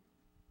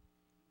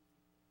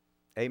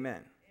 Yeah.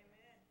 Amen.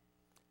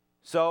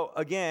 So,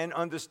 again,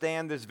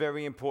 understand this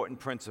very important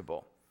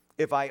principle.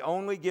 If I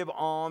only give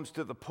alms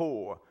to the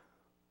poor,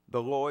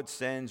 the Lord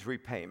sends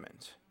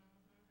repayment.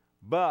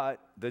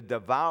 But the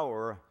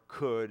devourer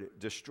could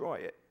destroy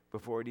it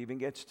before it even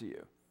gets to you.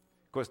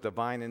 Of course, the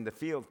vine in the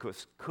field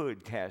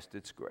could cast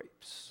its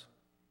grapes.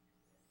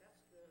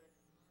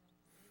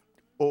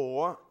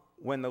 Or,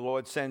 when the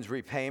Lord sends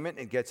repayment,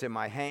 it gets in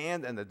my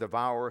hand, and the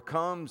devourer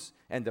comes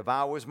and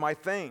devours my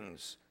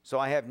things. So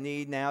I have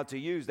need now to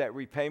use that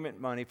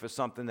repayment money for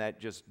something that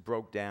just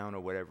broke down or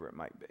whatever it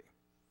might be.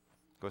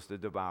 Because the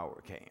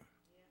devourer came.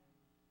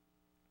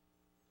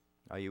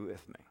 Are you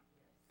with me?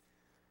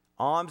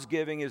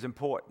 Almsgiving is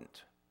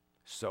important.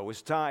 So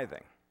is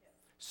tithing.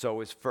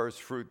 So is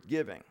first fruit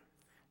giving.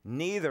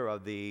 Neither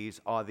of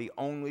these are the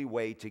only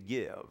way to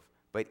give,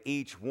 but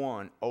each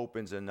one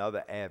opens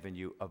another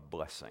avenue of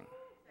blessing.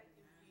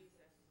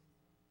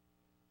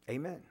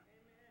 Amen.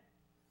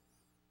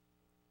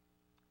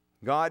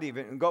 God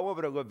even, go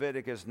over to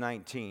Leviticus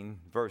 19,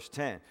 verse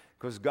 10,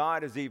 because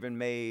God has even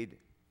made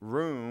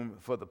room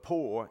for the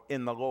poor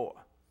in the law.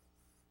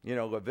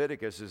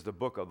 Leviticus is the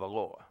book of the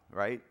law,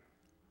 right?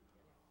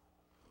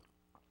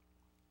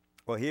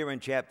 Well, here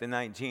in chapter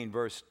 19,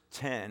 verse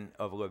 10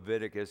 of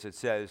Leviticus, it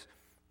says,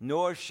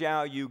 nor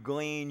shall you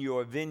glean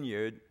your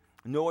vineyard,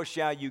 nor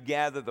shall you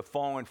gather the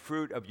fallen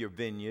fruit of your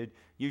vineyard.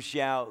 You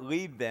shall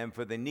leave them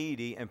for the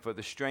needy and for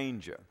the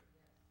stranger.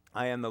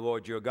 I am the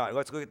Lord your God.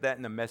 Let's look at that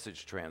in the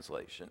Message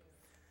translation.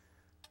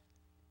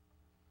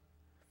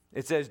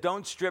 It says,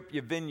 don't strip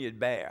your vineyard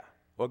bare,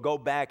 or go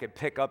back and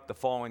pick up the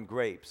fallen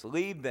grapes.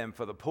 Leave them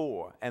for the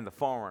poor and the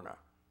foreigner.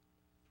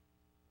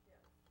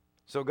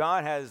 So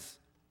God has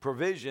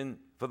provision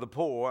for the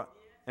poor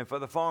and for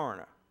the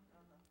foreigner.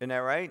 Isn't that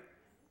right?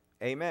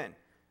 Amen.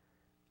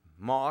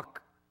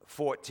 Mark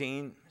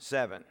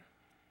 14:7.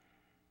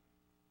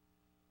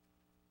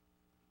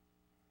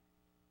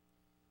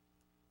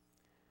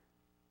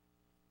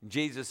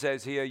 Jesus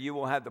says here, you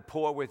will have the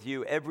poor with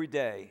you every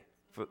day.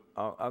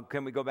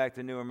 Can we go back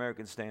to New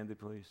American Standard,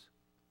 please?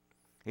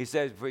 He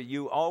says, for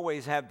you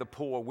always have the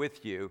poor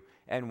with you,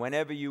 and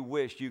whenever you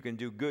wish, you can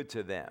do good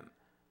to them.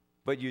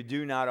 But you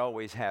do not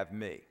always have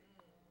me.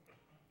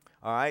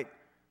 All right?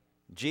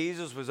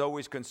 Jesus was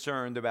always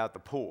concerned about the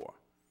poor.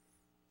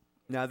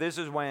 Now, this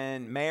is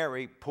when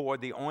Mary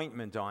poured the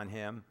ointment on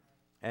him,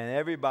 and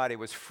everybody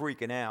was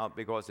freaking out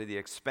because of the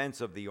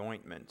expense of the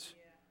ointment.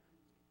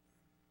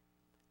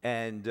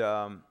 And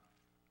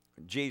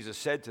Jesus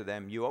said to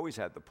them, you always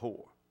have the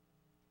poor.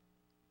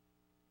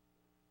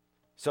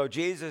 So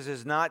Jesus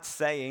is not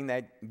saying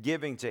that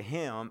giving to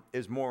him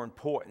is more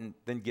important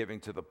than giving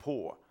to the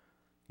poor.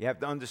 You have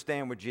to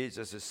understand what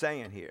Jesus is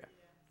saying here.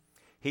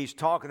 He's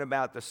talking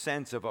about the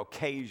sense of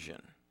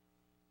occasion.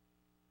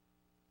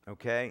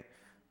 Okay?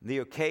 The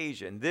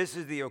occasion. This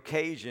is the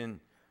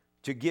occasion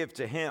to give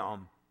to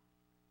him.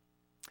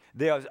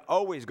 There's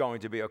always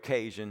going to be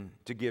occasion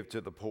to give to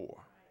the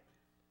poor.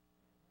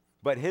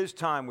 But his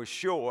time was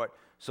short,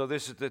 so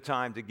this is the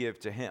time to give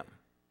to him.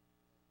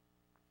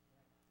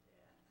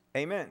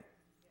 Amen.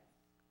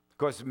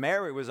 Because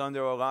Mary was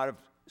under a lot of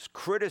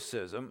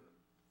criticism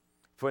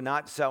for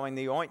not selling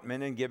the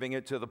ointment and giving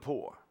it to the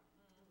poor.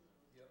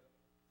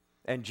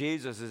 And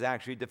Jesus is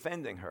actually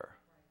defending her.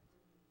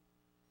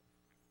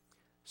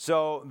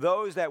 So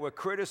those that were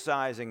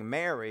criticizing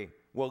Mary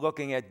were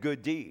looking at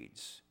good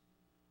deeds.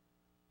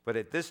 But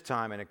at this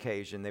time and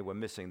occasion, they were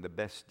missing the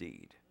best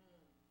deed.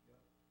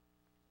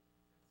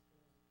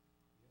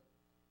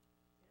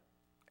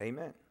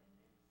 Amen.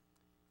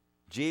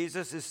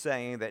 Jesus is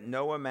saying that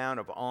no amount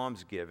of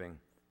almsgiving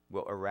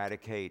will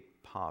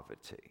eradicate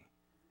poverty.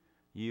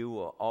 You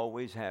will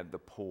always have the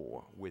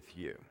poor with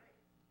you.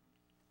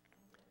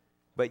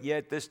 But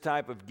yet this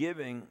type of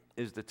giving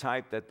is the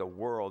type that the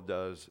world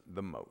does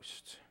the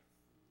most.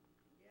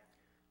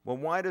 Well,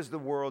 why does the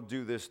world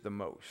do this the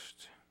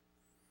most?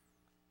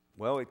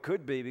 Well, it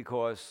could be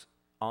because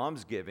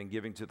almsgiving,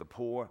 giving to the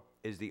poor,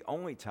 is the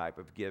only type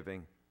of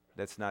giving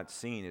that's not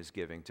seen as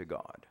giving to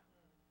God.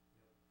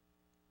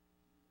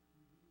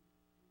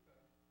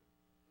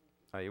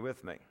 Are you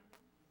with me?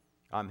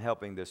 I'm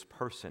helping this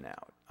person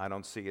out. I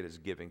don't see it as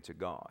giving to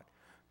God.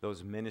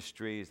 Those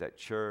ministries, that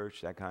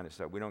church, that kind of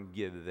stuff, we don't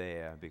give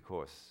there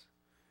because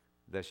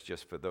that's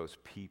just for those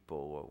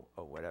people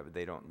or whatever.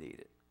 They don't need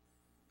it.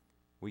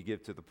 We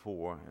give to the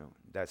poor.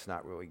 That's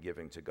not really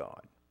giving to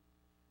God.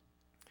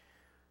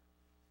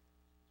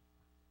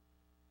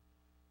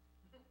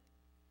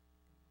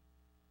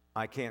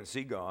 I can't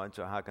see God,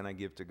 so how can I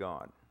give to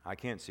God? I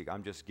can't see.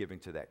 I'm just giving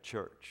to that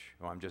church,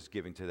 or I'm just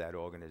giving to that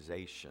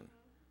organization.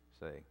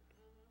 Say,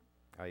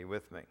 are you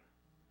with me?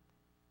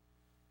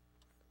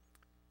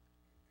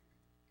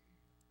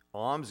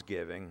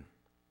 Almsgiving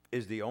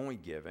is the only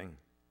giving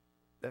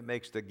that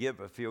makes the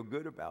giver feel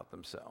good about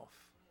themselves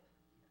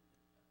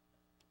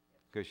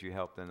because you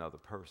helped another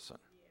person.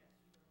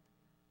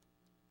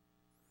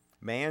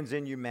 Man's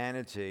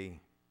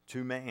inhumanity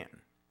to man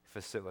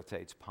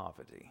facilitates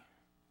poverty.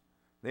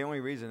 The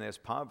only reason there's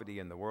poverty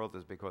in the world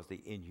is because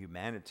the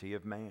inhumanity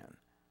of man.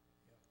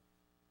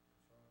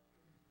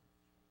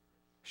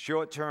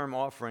 Short-term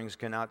offerings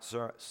cannot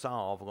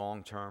solve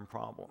long-term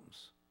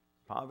problems.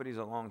 Poverty is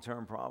a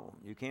long-term problem.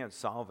 You can't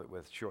solve it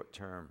with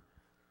short-term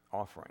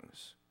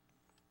offerings.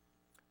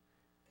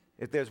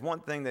 If there's one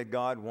thing that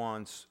God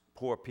wants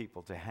poor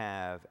people to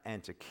have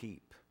and to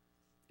keep,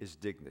 is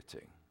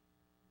dignity.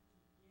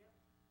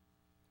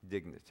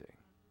 Dignity.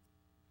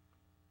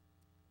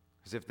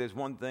 Because if there's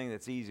one thing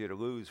that's easier to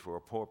lose for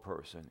a poor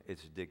person,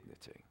 it's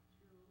dignity.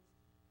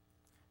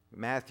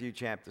 Matthew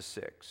chapter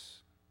 6,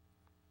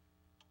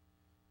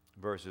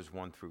 verses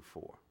 1 through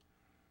 4.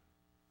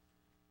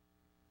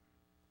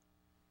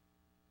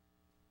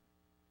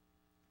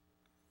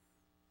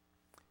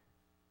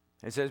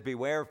 It says,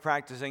 beware of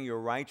practicing your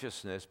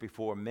righteousness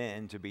before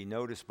men to be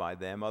noticed by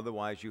them,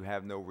 otherwise you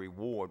have no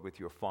reward with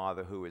your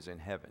Father who is in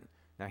heaven.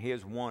 Now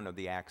here's one of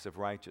the acts of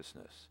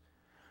righteousness.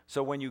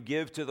 So when you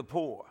give to the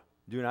poor,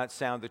 do not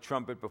sound the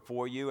trumpet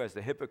before you as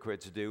the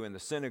hypocrites do in the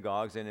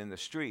synagogues and in the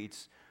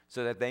streets,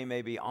 so that they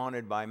may be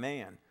honored by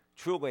man.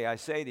 Truly I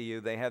say to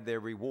you, they have their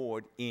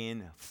reward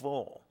in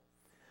full.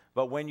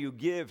 But when you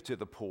give to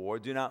the poor,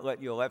 do not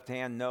let your left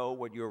hand know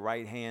what your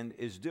right hand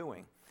is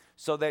doing,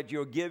 so that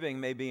your giving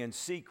may be in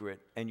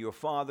secret, and your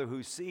Father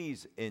who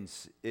sees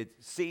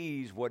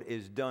what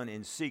is done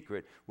in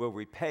secret will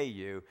repay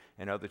you.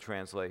 And other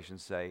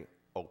translations say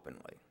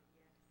openly.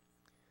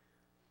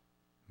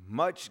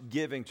 Much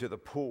giving to the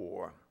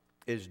poor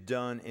is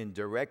done in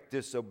direct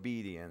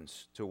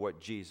disobedience to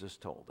what Jesus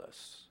told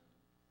us.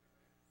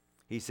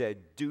 He said,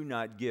 do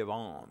not give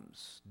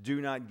alms. Do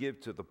not give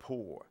to the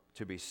poor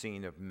to be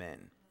seen of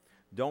men.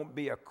 Don't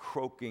be a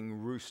croaking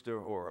rooster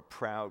or a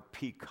proud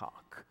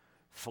peacock,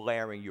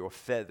 flaring your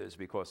feathers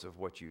because of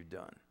what you've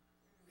done.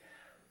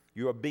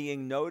 Your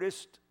being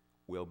noticed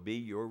will be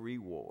your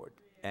reward,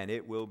 and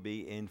it will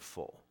be in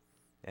full,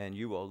 and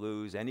you will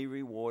lose any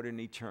reward in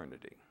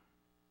eternity.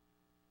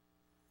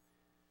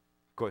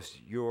 Because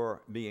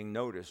your being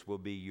noticed will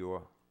be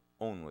your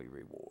only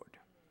reward.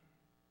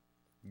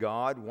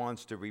 God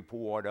wants to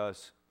reward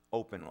us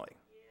openly.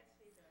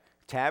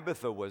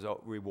 Tabitha was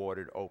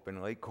rewarded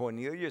openly.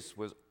 Cornelius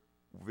was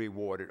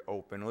rewarded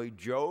openly.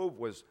 Job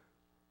was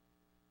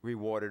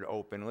rewarded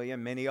openly,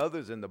 and many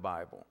others in the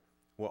Bible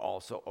were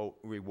also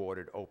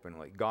rewarded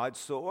openly. God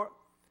saw,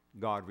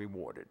 God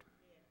rewarded.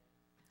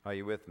 Are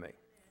you with me?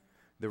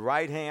 The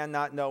right hand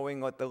not knowing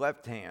what the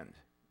left hand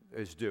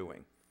is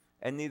doing,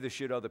 and neither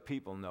should other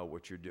people know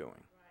what you're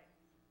doing.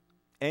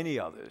 Any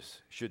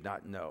others should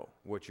not know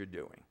what you're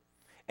doing.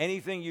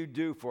 Anything you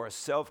do for a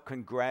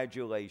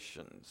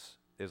self-congratulations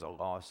is a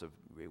loss of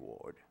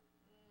reward.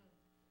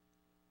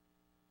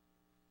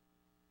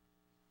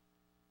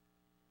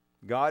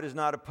 God is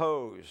not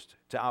opposed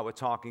to our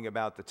talking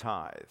about the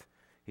tithe.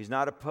 He's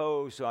not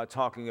opposed to our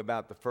talking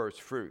about the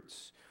first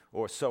fruits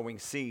or sowing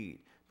seed,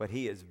 but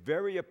he is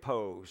very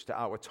opposed to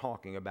our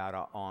talking about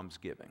our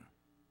almsgiving.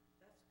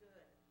 That's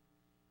good.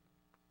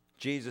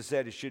 Jesus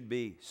said it should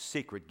be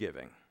secret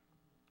giving.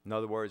 In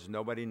other words,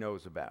 nobody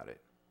knows about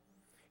it.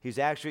 He's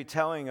actually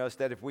telling us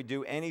that if we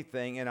do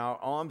anything in our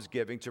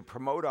almsgiving to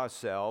promote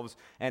ourselves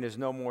and is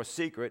no more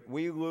secret,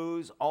 we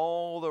lose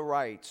all the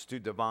rights to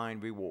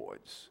divine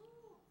rewards.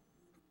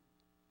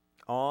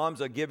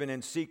 Alms are given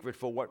in secret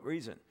for what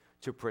reason?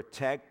 To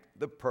protect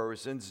the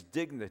person's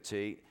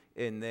dignity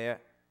in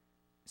their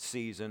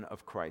season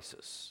of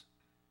crisis.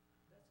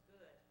 That's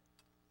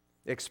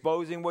good.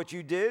 Exposing what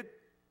you did,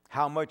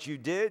 how much you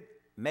did,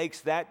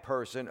 makes that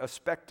person a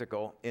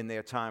spectacle in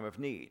their time of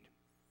need.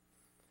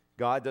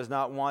 God does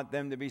not want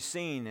them to be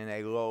seen in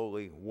a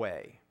lowly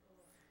way.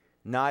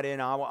 Not in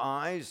our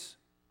eyes,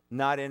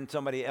 not in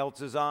somebody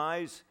else's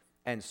eyes,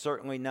 and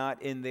certainly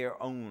not in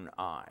their own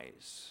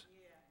eyes.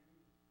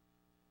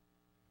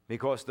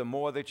 Because the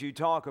more that you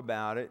talk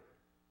about it,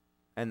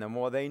 and the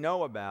more they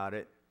know about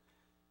it,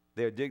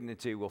 their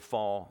dignity will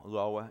fall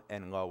lower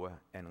and lower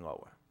and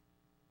lower.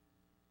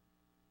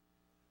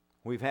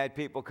 We've had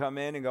people come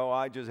in and go,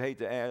 I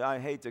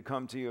hate to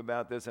come to you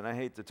about this, and I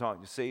hate to talk.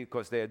 You see,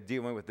 because they're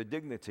dealing with the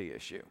dignity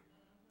issue.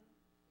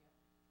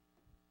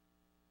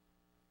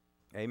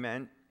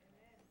 Amen.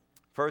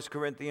 1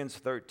 Corinthians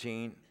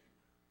 13,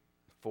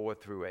 4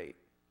 through 8.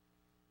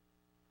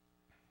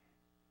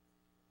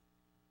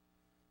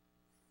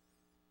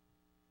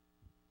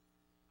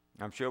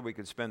 I'm sure we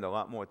could spend a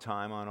lot more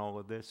time on all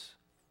of this,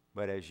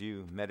 but as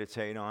you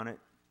meditate on it,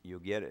 you'll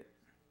get it.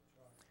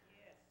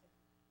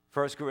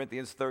 1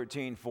 Corinthians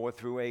 13, 4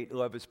 through 8,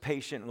 love is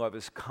patient, love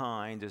is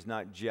kind, is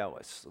not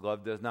jealous.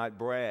 Love does not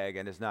brag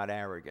and is not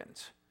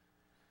arrogant.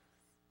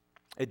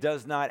 It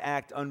does not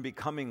act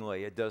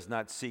unbecomingly. It does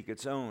not seek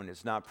its own.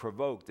 It's not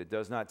provoked. It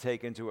does not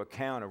take into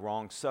account a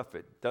wrong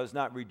suffered. It does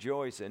not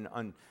rejoice in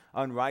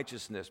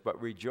unrighteousness,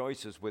 but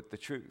rejoices with the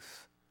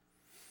truth.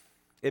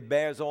 It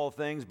bears all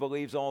things,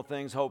 believes all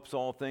things, hopes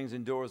all things,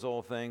 endures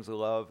all things.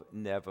 Love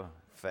never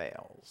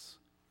fails.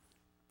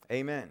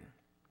 Amen.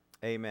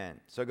 Amen.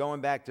 So going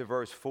back to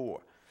verse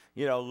 4,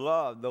 the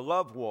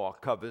love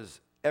walk covers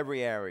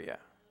every area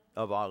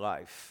of our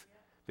life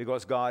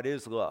because God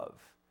is love,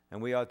 and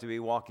we ought to be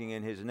walking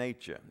in his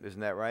nature.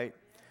 Isn't that right?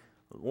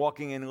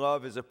 Walking in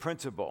love is a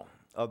principle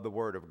of the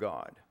Word of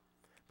God,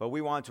 but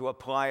we want to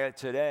apply it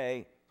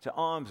today to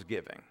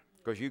almsgiving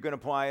because you can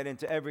apply it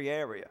into every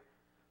area,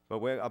 but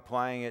we're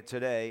applying it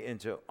today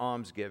into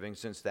almsgiving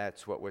since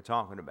that's what we're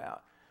talking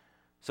about.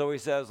 So he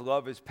says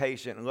love is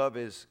patient, love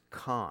is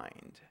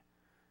kind.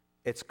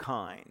 It's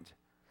kind.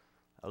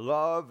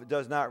 Love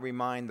does not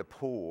remind the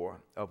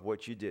poor of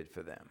what you did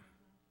for them.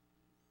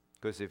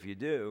 Because if you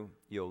do,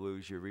 you'll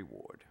lose your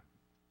reward.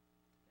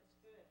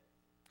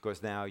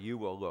 Because now you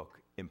will look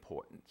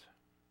important.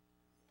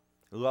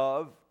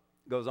 Love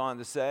goes on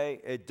to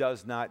say, it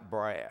does not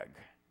brag.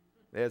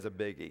 There's a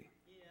biggie.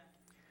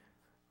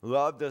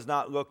 Love does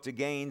not look to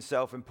gain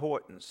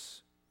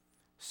self-importance.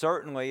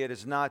 Certainly, it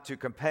is not to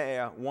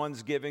compare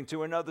one's giving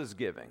to another's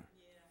giving.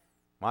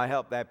 I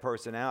helped that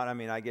person out. I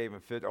mean, I gave him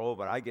 $50,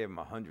 but I gave him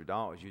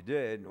 $100. You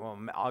did? Well,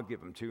 I'll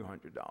give him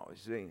 $200.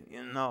 See,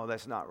 no,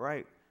 that's not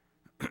right.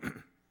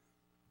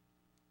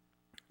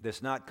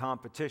 That's not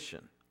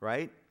competition,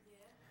 right?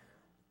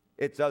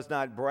 Yeah. It does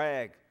not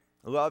brag.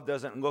 Love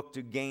doesn't look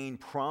to gain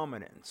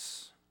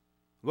prominence,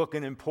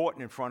 looking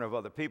important in front of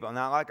other people.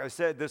 Now, like I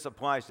said, this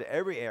applies to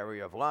every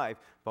area of life,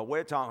 but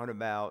we're talking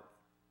about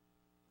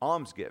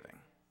almsgiving.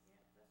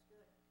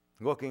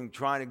 Yeah,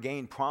 trying to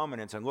gain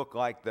prominence and look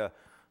like the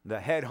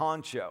head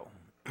honcho.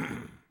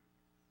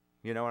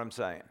 You know what I'm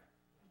saying?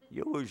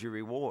 You'll lose your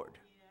reward.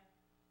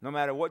 No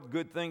matter what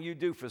good thing you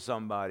do for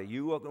somebody,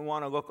 you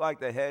want to look like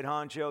the head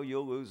honcho,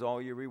 you'll lose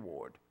all your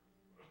reward.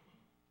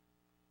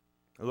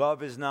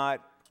 Love is not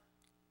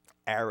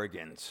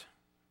arrogant.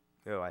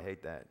 Oh, I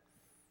hate that.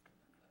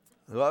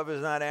 Love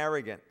is not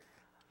arrogant.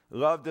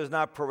 Love does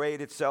not parade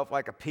itself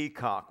like a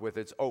peacock with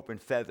its open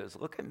feathers.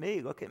 Look at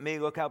me,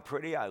 look how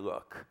pretty I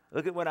look.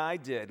 Look at what I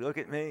did, look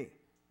at me.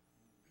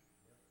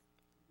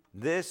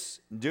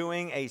 This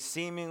doing a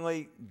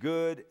seemingly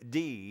good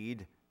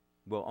deed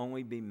will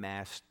only be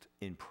masked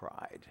in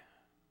pride.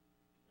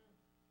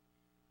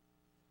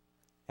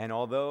 And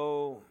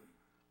although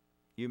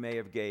you may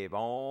have gave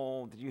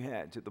all that you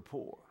had to the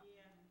poor,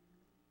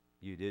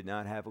 you did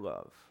not have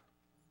love.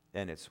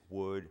 And it's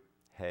wood,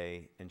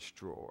 hay, and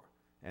straw,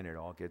 and it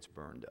all gets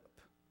burned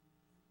up.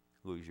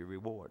 Lose your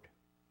reward.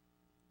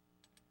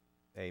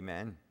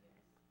 Amen.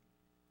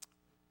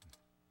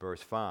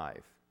 Verse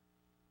 5.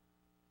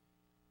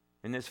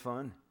 Isn't this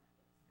fun?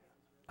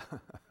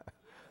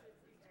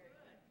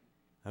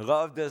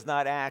 Love does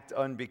not act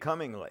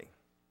unbecomingly.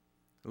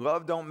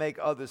 Love don't make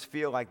others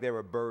feel like they're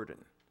a burden,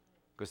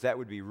 because that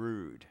would be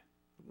rude.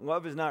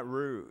 Love is not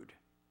rude.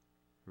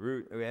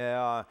 Rude,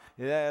 yeah,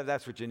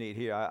 that's what you need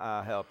here.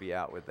 I'll help you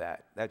out with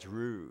that. That's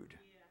rude.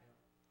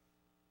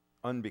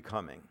 Yeah.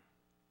 Unbecoming.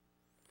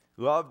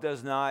 Love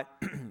does not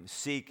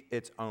seek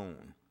its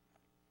own.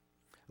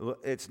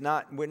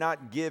 We're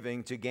not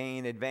giving to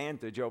gain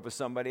advantage over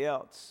somebody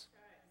else.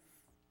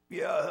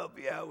 Yeah, I'll help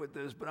you out with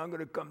this, but I'm going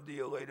to come to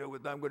you later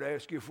I'm going to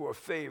ask you for a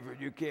favor, and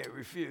you can't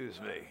refuse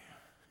me.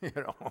 You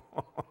know.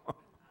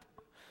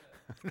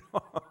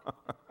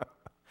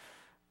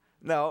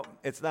 No,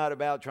 it's not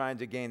about trying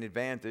to gain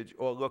advantage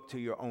or look to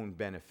your own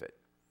benefit.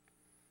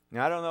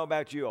 Now, I don't know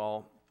about you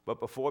all,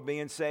 but before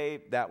being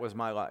saved, that was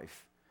my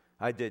life.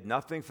 I did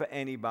nothing for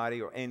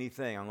anybody or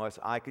anything unless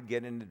I could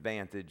get an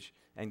advantage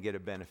and get a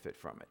benefit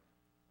from it.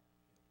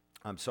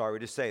 I'm sorry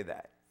to say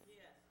that.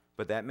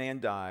 But that man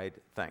died,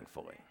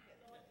 thankfully.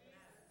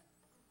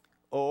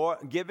 Or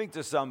giving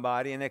to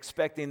somebody and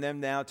expecting them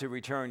now to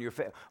return your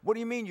favor. What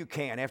do you mean you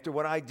can't? After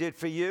what I did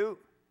for you?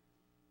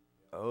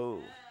 Oh,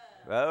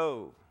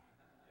 Oh.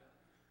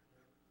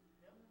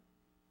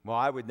 Well,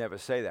 I would never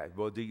say that.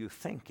 Well, do you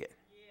think it?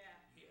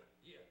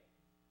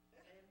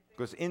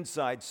 Because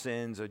inside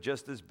sins are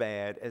just as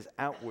bad as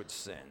outward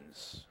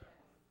sins.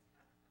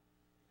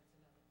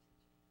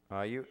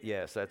 Are you?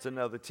 Yes, that's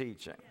another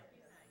teaching.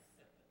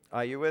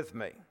 Are you with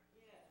me?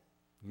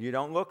 You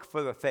don't look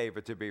for the favor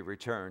to be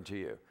returned to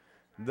you.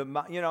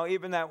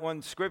 Even that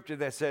one scripture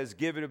that says,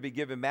 give it will be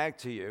given back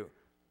to you.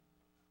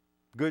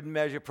 Good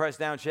measure, pressed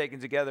down, shaken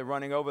together,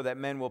 running over, that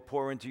men will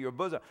pour into your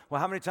bosom. Well,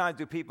 how many times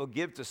do people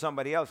give to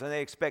somebody else and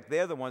they expect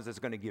they're the ones that's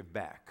going to give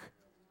back?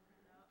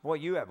 Well,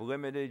 you have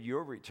limited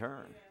your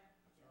return.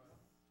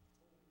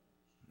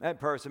 That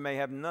person may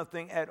have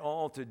nothing at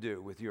all to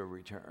do with your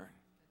return.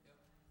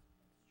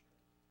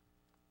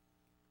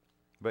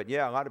 But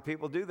yeah, a lot of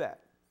people do that.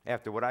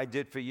 After what I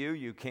did for you,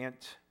 you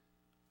can't.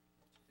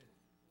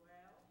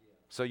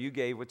 So you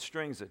gave with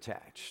strings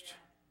attached.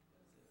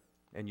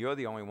 And you're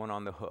the only one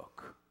on the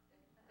hook.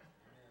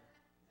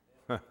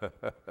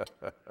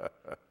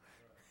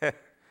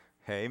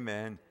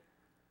 Amen.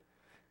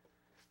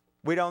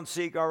 We don't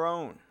seek our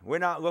own. We're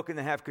not looking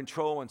to have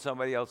control in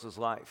somebody else's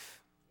life.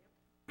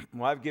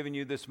 Well, I've given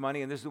you this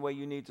money, and this is the way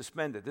you need to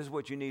spend it. This is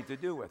what you need to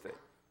do with it.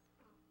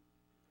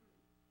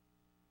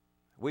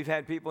 We've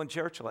had people in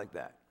church like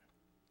that.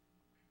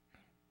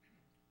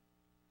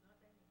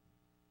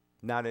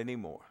 Not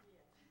anymore.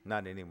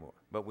 Not anymore.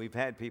 But we've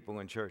had people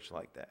in church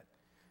like that.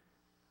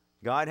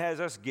 God has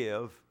us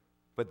give,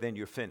 but then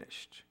you're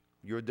finished.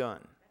 You're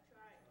done.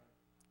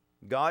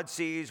 God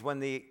sees when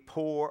the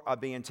poor are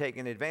being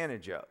taken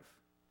advantage of,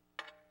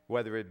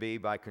 whether it be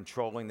by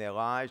controlling their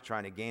lives,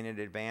 trying to gain an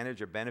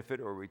advantage or benefit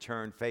or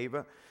return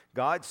favor.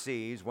 God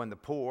sees when the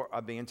poor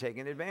are being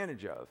taken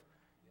advantage of.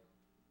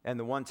 And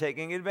the one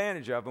taking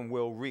advantage of them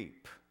will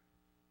reap.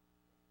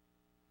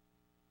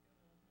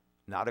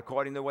 Not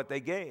according to what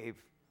they gave,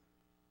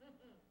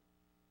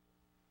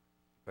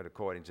 but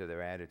according to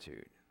their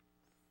attitude.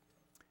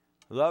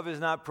 Love is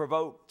not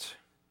provoked.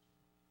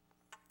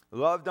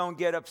 Love don't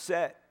get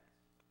upset.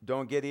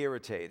 Don't get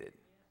irritated.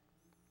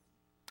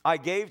 I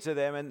gave to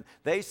them, and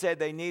they said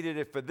they needed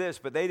it for this,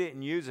 but they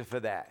didn't use it for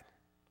that.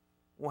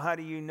 Well, how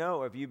do you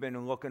know? Have you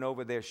been looking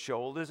over their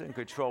shoulders and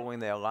controlling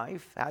their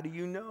life? How do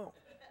you know?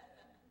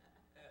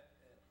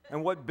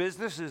 And what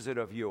business is it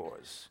of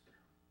yours?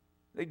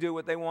 They do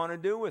what they want to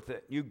do with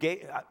it.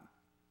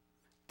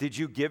 Did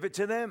you give it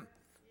to them?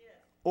 Yes.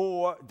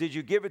 Or did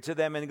you give it to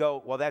them and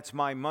go, well, that's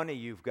my money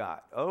you've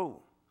got?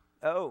 Oh,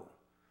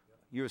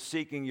 you're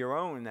seeking your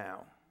own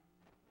now.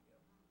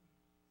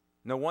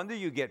 No wonder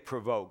you get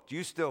provoked.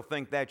 You still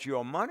think that's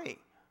your money.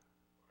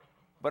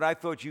 But I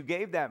thought you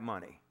gave that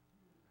money.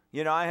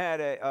 You know, I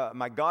had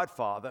my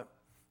godfather,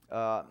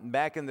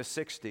 back in the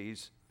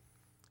 60s,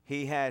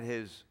 he had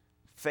his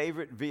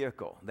favorite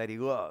vehicle that he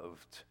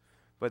loved.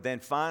 But then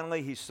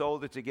finally he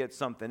sold it to get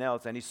something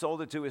else, and he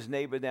sold it to his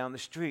neighbor down the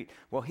street.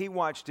 Well, he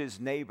watched his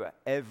neighbor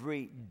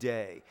every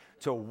day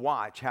to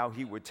watch how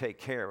he would take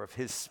care of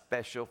his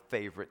special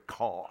favorite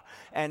car.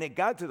 And it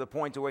got to the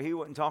point to where he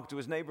wouldn't talk to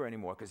his neighbor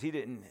anymore because he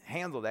didn't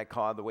handle that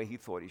car the way he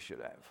thought he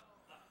should have.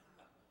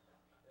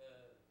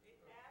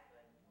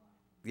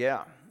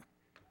 Yeah.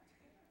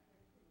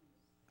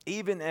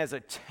 Even as a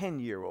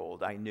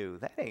 10-year-old, I knew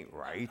that ain't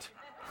right.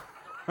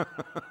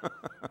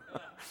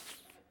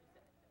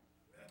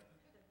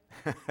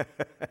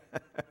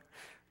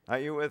 Are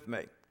you with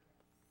me?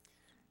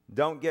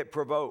 Don't get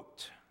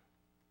provoked.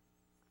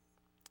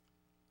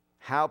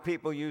 How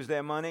people use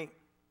their money,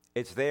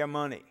 it's their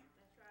money. That's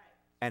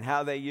right. And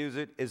how they use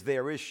it is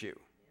their issue.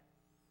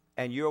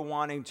 Yeah. And you're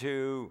wanting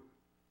to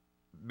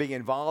be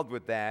involved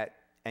with that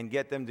and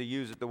get them to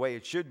use it the way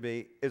it should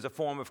be is a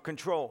form of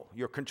control.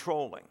 You're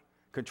controlling.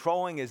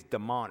 Controlling is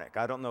demonic.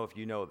 I don't know if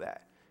you know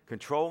that.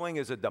 Controlling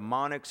is a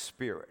demonic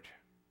spirit.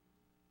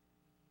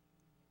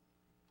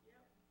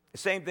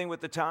 Same thing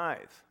with the tithe.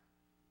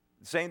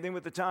 Same thing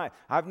with the tithe.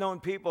 I've known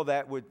people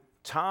that would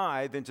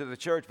tithe into the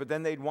church, but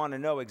then they'd want to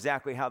know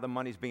exactly how the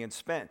money's being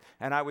spent.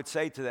 And I would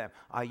say to them,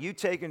 are you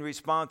taking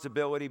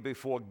responsibility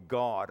before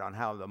God on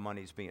how the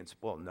money's being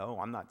spent? Well, no,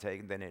 I'm not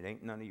taking. Then it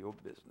ain't none of your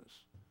business.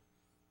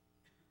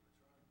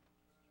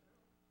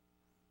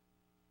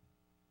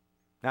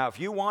 Now,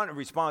 if you want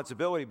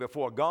responsibility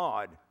before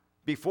God,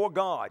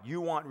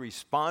 you want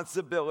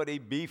responsibility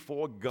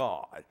before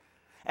God.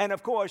 And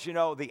of course, you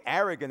know, the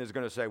arrogant is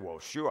going to say, well,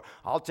 sure,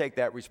 I'll take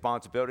that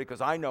responsibility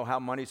because I know how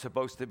money's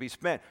supposed to be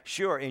spent.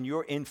 Sure, in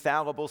your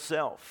infallible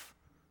self.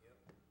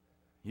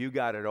 You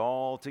got it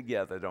all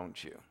together,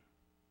 don't you?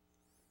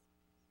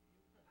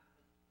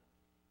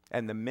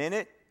 And the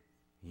minute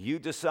you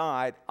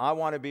decide, I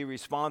want to be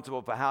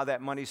responsible for how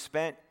that money's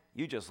spent,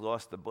 you just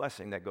lost the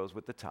blessing that goes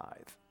with the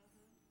tithe.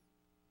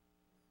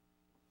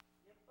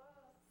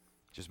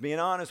 Just being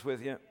honest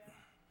with you.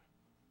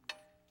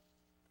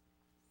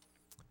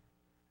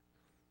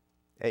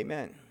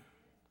 Amen.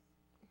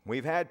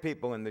 We've had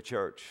people in the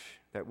church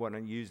that want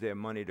to use their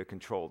money to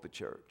control the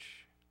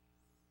church.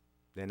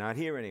 They're not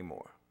here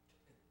anymore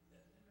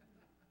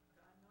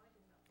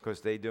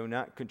because they do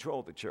not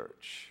control the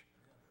church.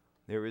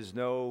 There is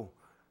no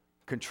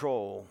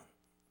control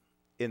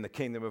in the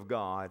kingdom of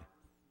God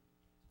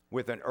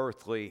with an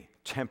earthly,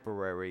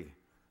 temporary,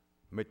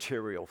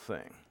 material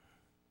thing.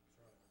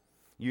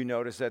 You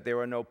notice that there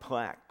are no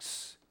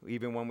plaques.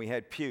 Even when we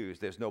had pews,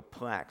 there's no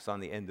plaques on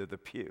the end of the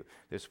pew.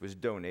 This was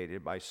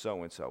donated by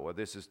so-and-so, or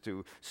this is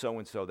to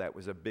so-and-so that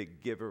was a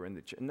big giver in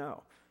the church.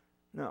 No.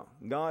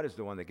 God is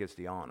the one that gets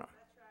the honor.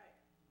 That's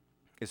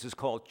right. This is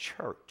called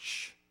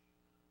church.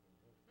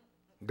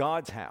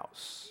 God's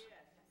house.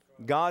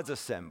 God's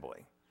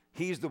assembly.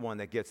 He's the one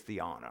that gets the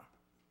honor.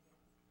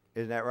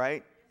 Isn't that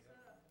right?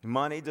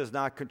 Money does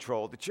not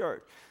control the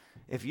church.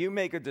 If you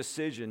make a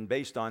decision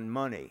based on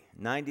money,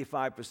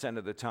 95%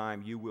 of the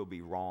time you will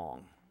be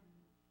wrong.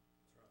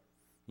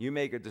 You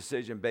make a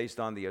decision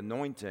based on the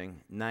anointing,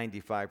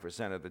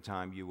 95% of the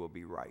time you will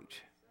be right.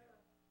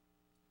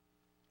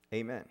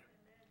 Amen.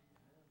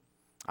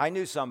 I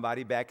knew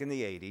somebody back in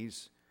the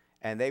 80s,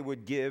 and they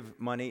would give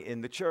money in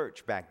the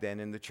church back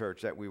then, in the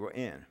church that we were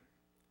in.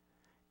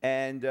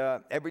 And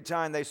every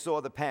time they saw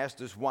the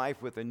pastor's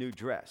wife with a new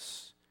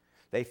dress,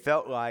 they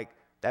felt like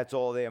that's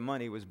all their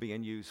money was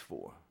being used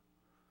for,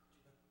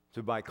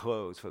 to buy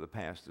clothes for the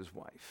pastor's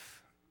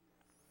wife.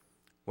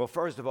 Well,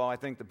 first of all, I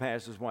think the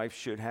pastor's wife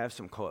should have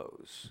some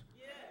clothes.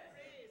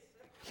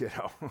 You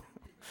know,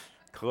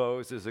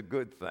 clothes is a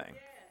good thing.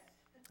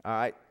 All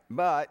right,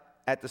 but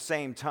at the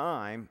same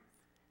time,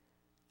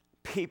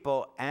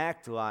 people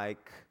act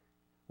like,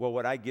 well,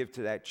 what I give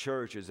to that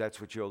church is that's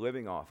what you're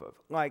living off of.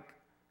 Like,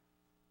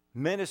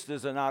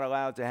 ministers are not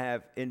allowed to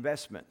have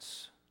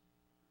investments.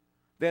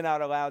 They're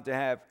not allowed to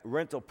have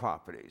rental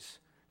properties.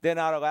 They're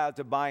not allowed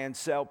to buy and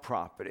sell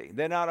property.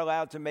 They're not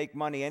allowed to make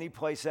money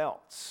anyplace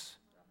else.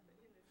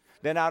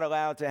 They're not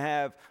allowed to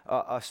have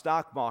a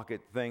stock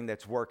market thing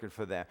that's working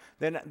for them.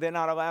 They're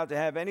not allowed to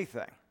have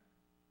anything.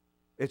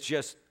 It's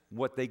just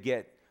what they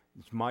get.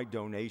 It's my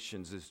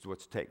donations is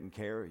what's taking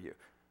care of you.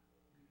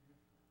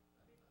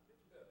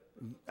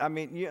 I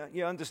mean,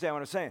 you understand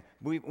what I'm saying?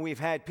 We've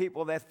had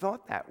people that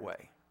thought that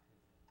way.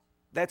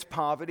 That's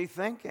poverty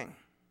thinking.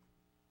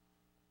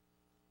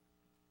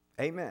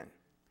 Amen.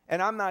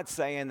 And I'm not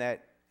saying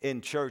that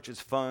in churches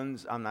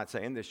funds, I'm not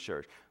saying this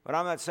church, but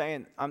I'm not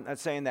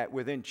saying that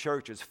within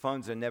churches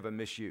funds are never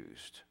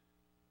misused.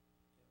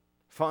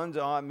 Funds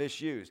are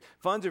misused.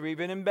 Funds are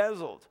even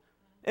embezzled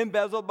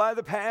by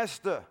the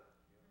pastor.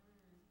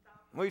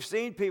 We've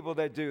seen people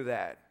that do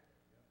that.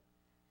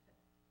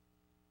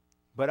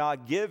 But our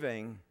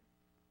giving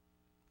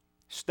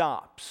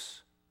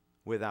stops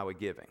with our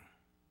giving.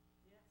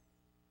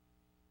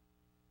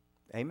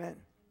 Amen.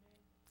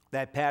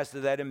 That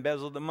pastor that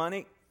embezzled the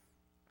money,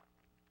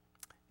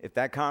 if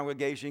that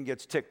congregation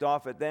gets ticked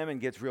off at them and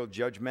gets real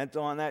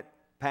judgmental on that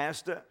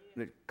pastor,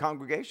 the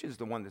congregation is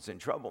the one that's in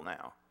trouble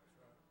now.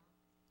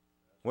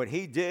 What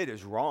he did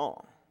is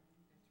wrong.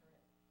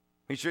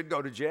 He should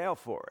go to jail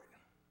for it.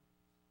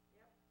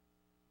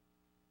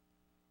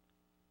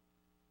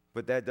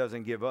 But that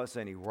doesn't give us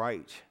any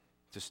right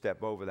to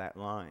step over that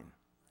line.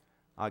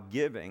 Our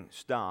giving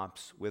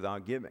stops with our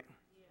giving.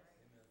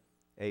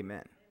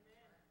 Amen.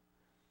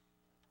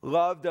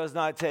 Love does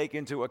not take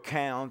into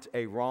account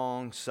a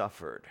wrong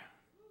suffered.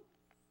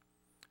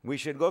 We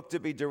should look to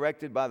be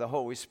directed by the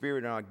Holy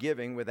Spirit in our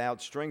giving without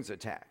strings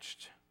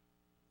attached.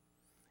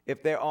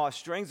 If there are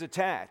strings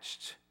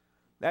attached,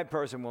 that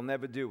person will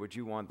never do what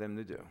you want them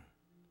to do.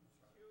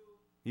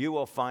 You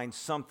will find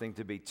something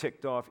to be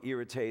ticked off,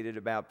 irritated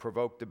about,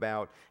 provoked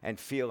about, and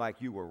feel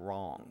like you were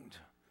wronged.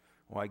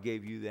 Well, I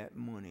gave you that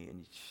money,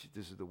 and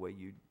this is the way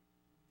you...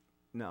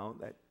 No,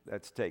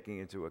 that's taking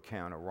into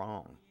account a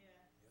wrong.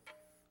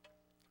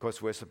 Of course,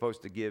 we're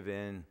supposed to give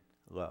in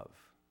love.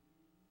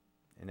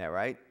 Isn't that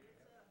right?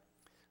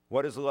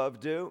 What does love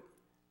do?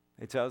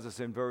 It tells us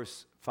in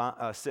verse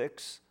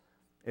 6,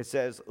 it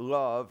says,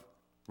 love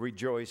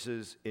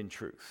rejoices in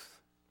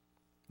truth.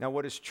 Now,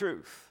 what is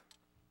truth?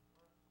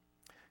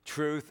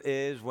 Truth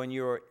is when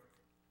you're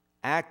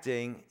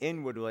acting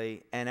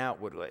inwardly and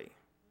outwardly.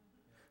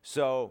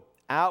 So,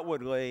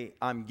 outwardly,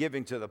 I'm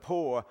giving to the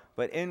poor,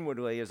 but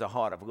inwardly is a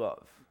heart of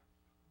love.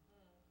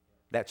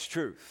 That's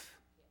truth.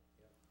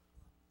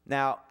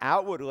 Now,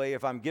 outwardly,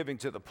 if I'm giving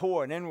to the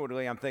poor, and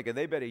inwardly, I'm thinking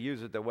they better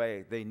use it the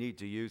way they need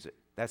to use it.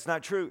 That's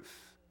not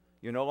truth.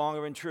 You're no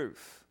longer in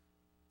truth.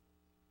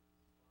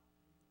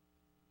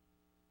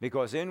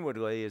 Because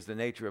inwardly is the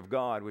nature of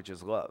God, which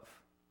is love.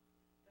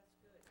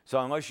 So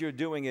unless you're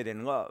doing it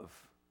in love,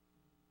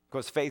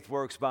 because faith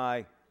works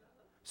by...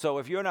 So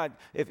if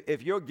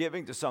you're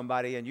giving to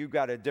somebody and you've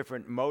got a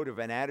different motive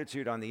and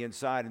attitude on the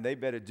inside, and they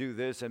better do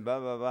this and blah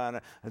blah blah,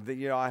 and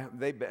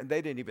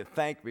they didn't even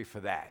thank me for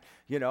that.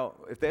 You know,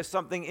 if there's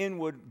something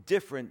inward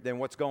different than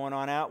what's going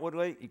on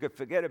outwardly, you could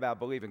forget about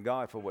believing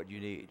God for what you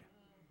need.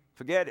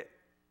 Forget it,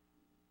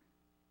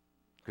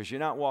 because you're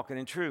not walking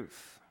in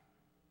truth.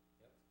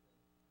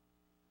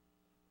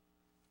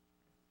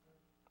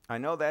 I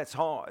know that's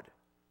hard.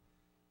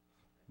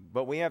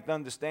 But we have to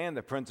understand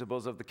the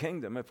principles of the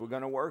kingdom if we're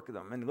going to work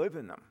them and live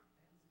in them.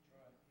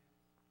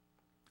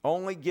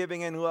 Only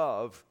giving in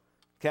love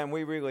can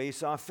we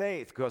release our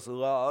faith, because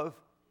love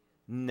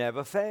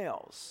never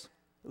fails.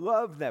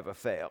 Love never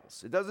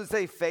fails. It doesn't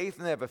say faith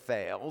never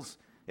fails.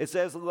 It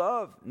says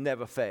love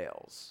never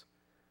fails.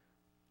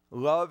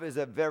 Love is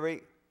a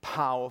very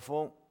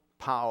powerful,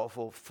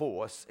 powerful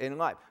force in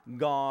life.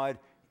 God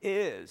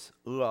is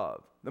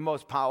love, the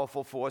most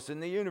powerful force in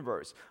the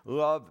universe.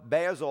 Love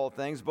bears all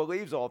things,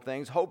 believes all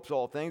things, hopes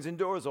all things,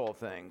 endures all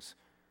things.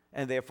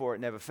 And therefore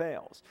it never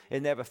fails.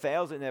 It never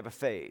fails, it never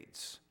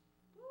fades.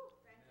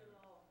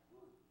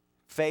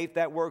 Faith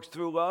that works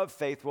through love,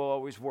 faith will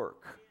always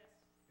work.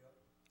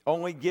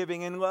 Only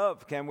giving in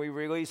love can we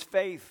release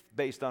faith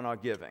based on our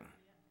giving.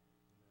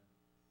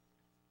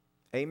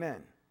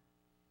 Amen.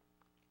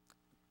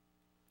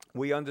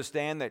 We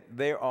understand that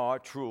there are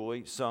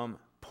truly some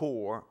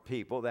poor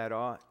people that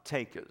are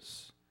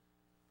takers.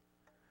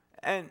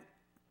 And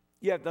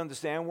you have to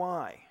understand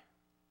why.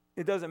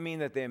 It doesn't mean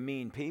that they're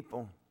mean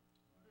people.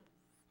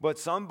 But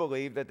some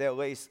believe that they're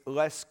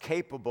less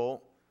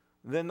capable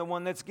than the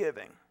one that's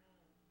giving.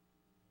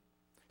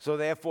 So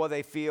therefore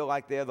they feel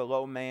like they're the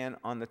low man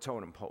on the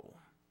totem pole.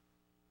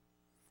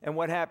 And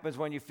what happens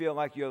when you feel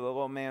like you're the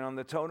low man on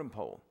the totem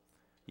pole?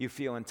 You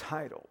feel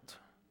entitled.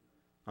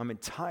 I'm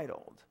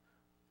entitled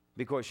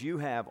because you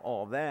have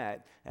all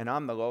that, and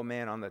I'm the low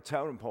man on the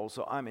totem pole,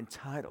 so I'm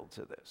entitled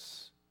to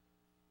this.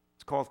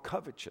 It's called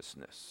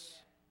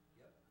covetousness,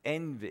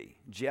 envy,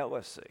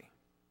 jealousy.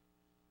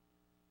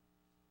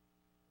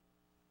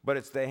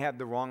 But they have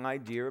the wrong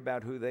idea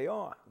about who they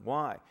are.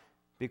 Why?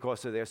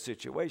 Because of their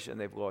situation,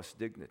 they've lost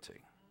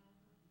dignity.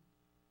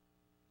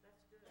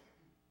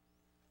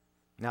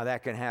 Now,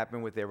 that can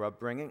happen with their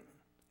upbringing.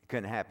 It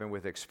can happen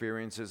with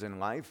experiences in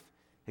life.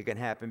 It can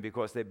happen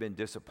because they've been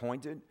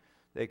disappointed.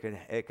 It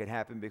can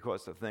happen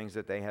because of things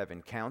that they have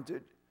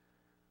encountered,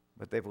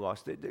 but they've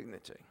lost their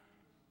dignity.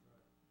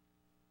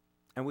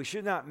 And we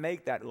should not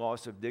make that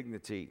loss of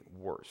dignity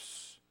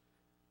worse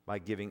by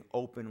giving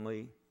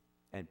openly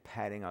and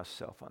patting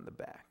ourselves on the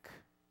back.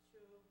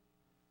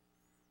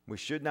 We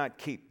should not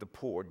keep the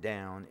poor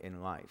down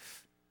in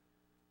life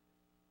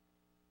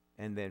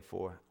and then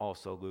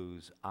also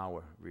lose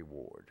our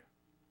reward.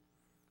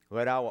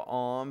 Let our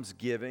alms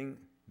giving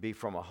be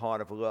from a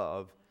heart of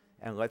love,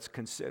 and let's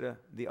consider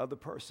the other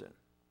person.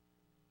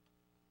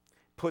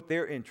 Put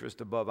their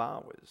interest above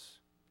ours,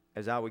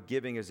 as our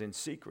giving is in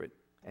secret,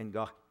 and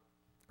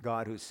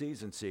God who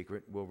sees in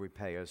secret will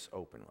repay us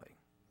openly.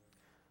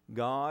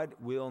 God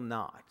will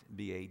not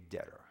be a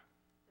debtor.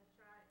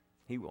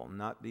 He will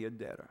not be a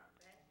debtor.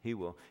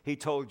 He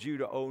told you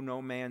to owe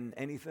no man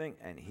anything,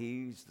 and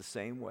he's the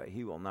same way.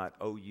 He will not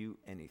owe you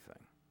anything.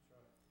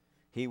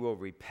 He will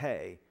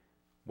repay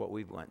what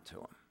we've lent to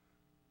him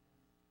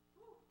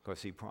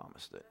because he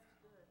promised it.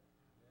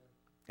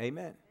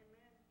 Amen.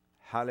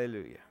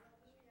 Hallelujah.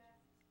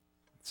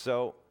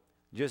 So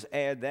just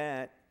add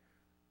that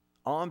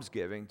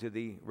almsgiving to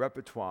the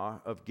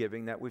repertoire of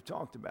giving that we've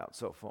talked about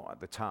so far.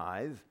 The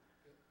tithe,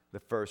 the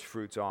first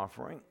fruits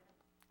offering,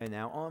 and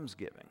now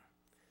almsgiving.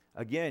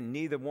 Again,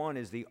 neither one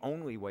is the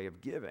only way of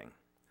giving,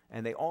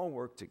 and they all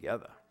work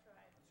together.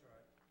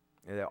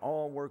 And they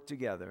all work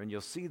together, and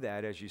you'll see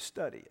that as you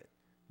study it.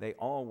 They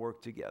all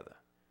work together.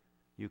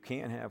 You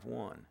can't have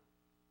one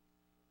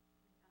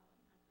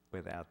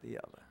without the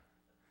other.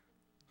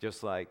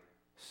 Just like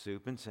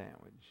soup and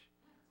sandwich,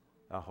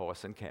 a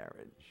horse and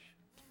carriage.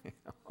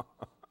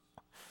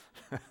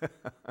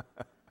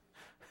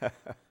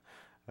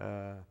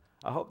 I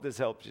hope this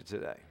helps you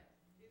today.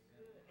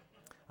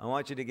 I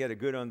want you to get a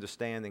good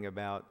understanding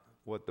about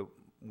what the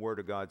Word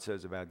of God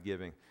says about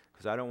giving,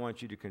 because I don't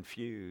want you to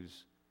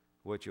confuse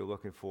what you're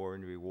looking for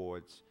in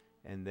rewards,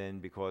 and then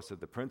because of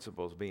the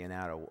principles being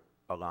out of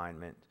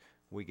alignment,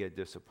 we get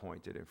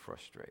disappointed and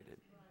frustrated.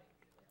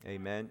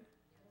 Amen.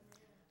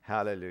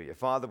 Hallelujah.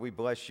 Father, we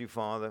bless you,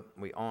 Father.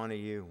 We honor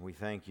you. We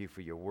thank you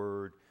for your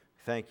word.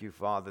 Thank you,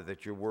 Father,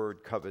 that your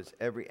word covers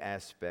every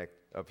aspect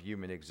of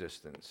human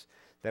existence,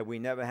 that we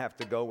never have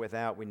to go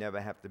without, we never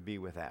have to be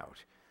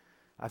without.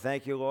 I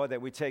thank you, Lord,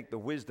 that we take the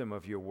wisdom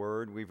of your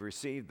word. We've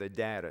received the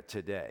data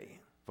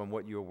today from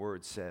what your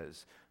word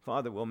says.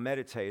 Father, we'll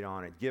meditate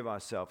on it, give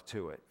ourselves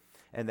to it,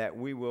 and that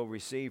we will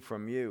receive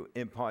from you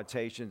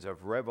impartations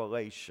of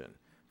revelation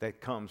that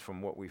comes from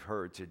what we've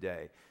heard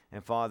today.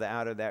 And Father,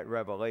 out of that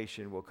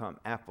revelation will come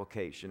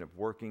application of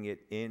working it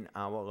in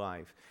our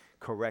life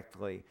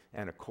correctly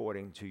and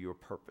according to your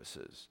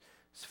purposes.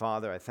 So,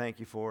 Father, I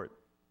thank you for it,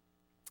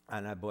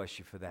 and I bless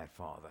you for that,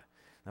 Father.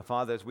 Now,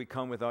 Father, as we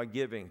come with our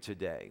giving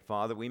today,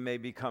 Father, we may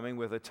be coming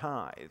with a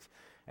tithe,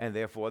 and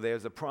therefore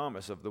there's a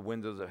promise of the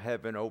windows of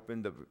heaven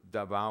open, the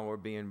devourer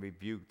being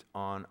rebuked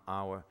on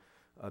our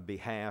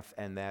behalf,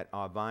 and that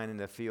our vine in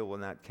the field will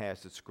not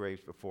cast its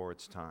grapes before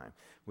its time.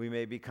 We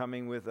may be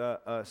coming with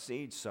a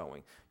seed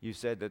sowing. You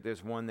said that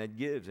there's one that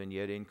gives and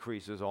yet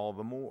increases all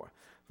the more.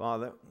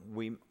 Father,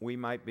 we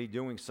might be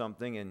doing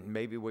something, and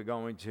maybe we're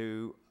going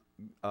to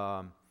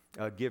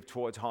give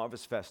towards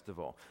Harvest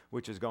Festival,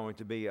 which is going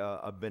to be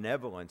a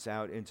benevolence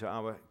out into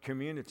our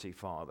community,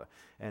 Father.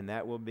 And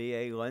that will be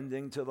a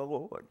lending to the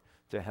Lord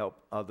to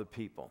help other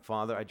people.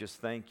 Father, I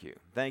just thank you.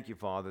 Thank you,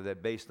 Father,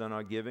 that based on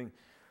our giving,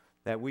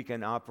 that we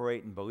can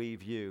operate and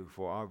believe you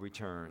for our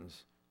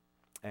returns.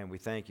 And we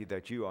thank you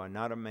that you are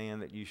not a man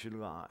that you should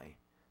lie,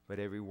 but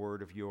every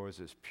word of yours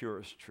is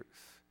purest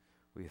truth.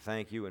 We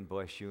thank you and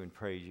bless you and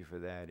praise you for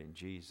that in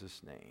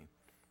Jesus' name.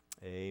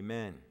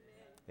 Amen.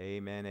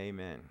 Amen.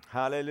 Amen.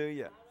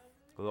 Hallelujah.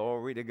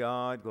 Glory to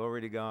God.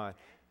 Glory to God.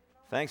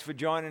 Thanks for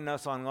joining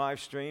us on live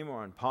stream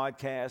or on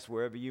podcast,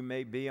 wherever you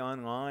may be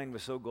online. We're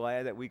so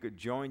glad that we could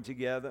join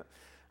together.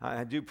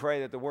 I do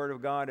pray that the Word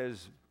of God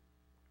has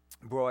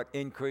brought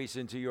increase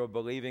into your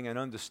believing and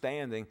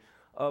understanding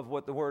of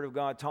what the Word of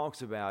God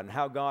talks about and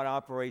how God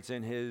operates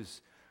in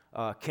His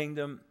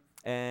kingdom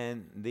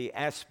and the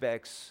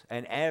aspects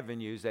and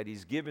avenues that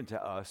He's given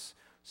to us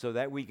so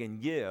that we can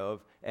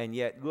give and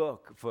yet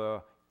look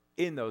for,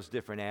 in those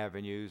different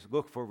avenues,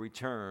 look for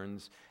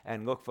returns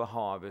and look for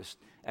harvest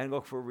and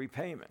look for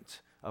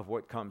repayment of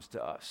what comes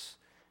to us.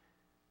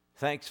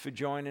 Thanks for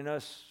joining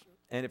us.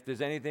 And if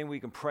there's anything we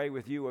can pray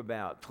with you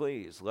about,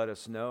 please let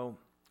us know.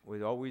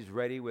 We're always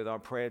ready with our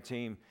prayer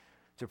team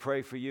to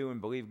pray for you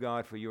and believe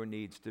God for your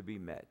needs to be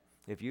met.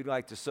 If you'd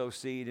like to sow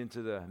seed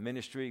into the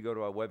ministry, go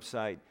to our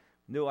website,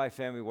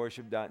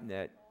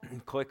 newlifefamilyworship.net.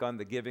 Click on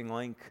the giving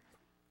link,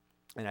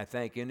 and I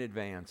thank in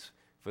advance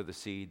for the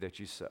seed that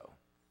you sow.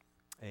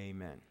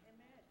 Amen.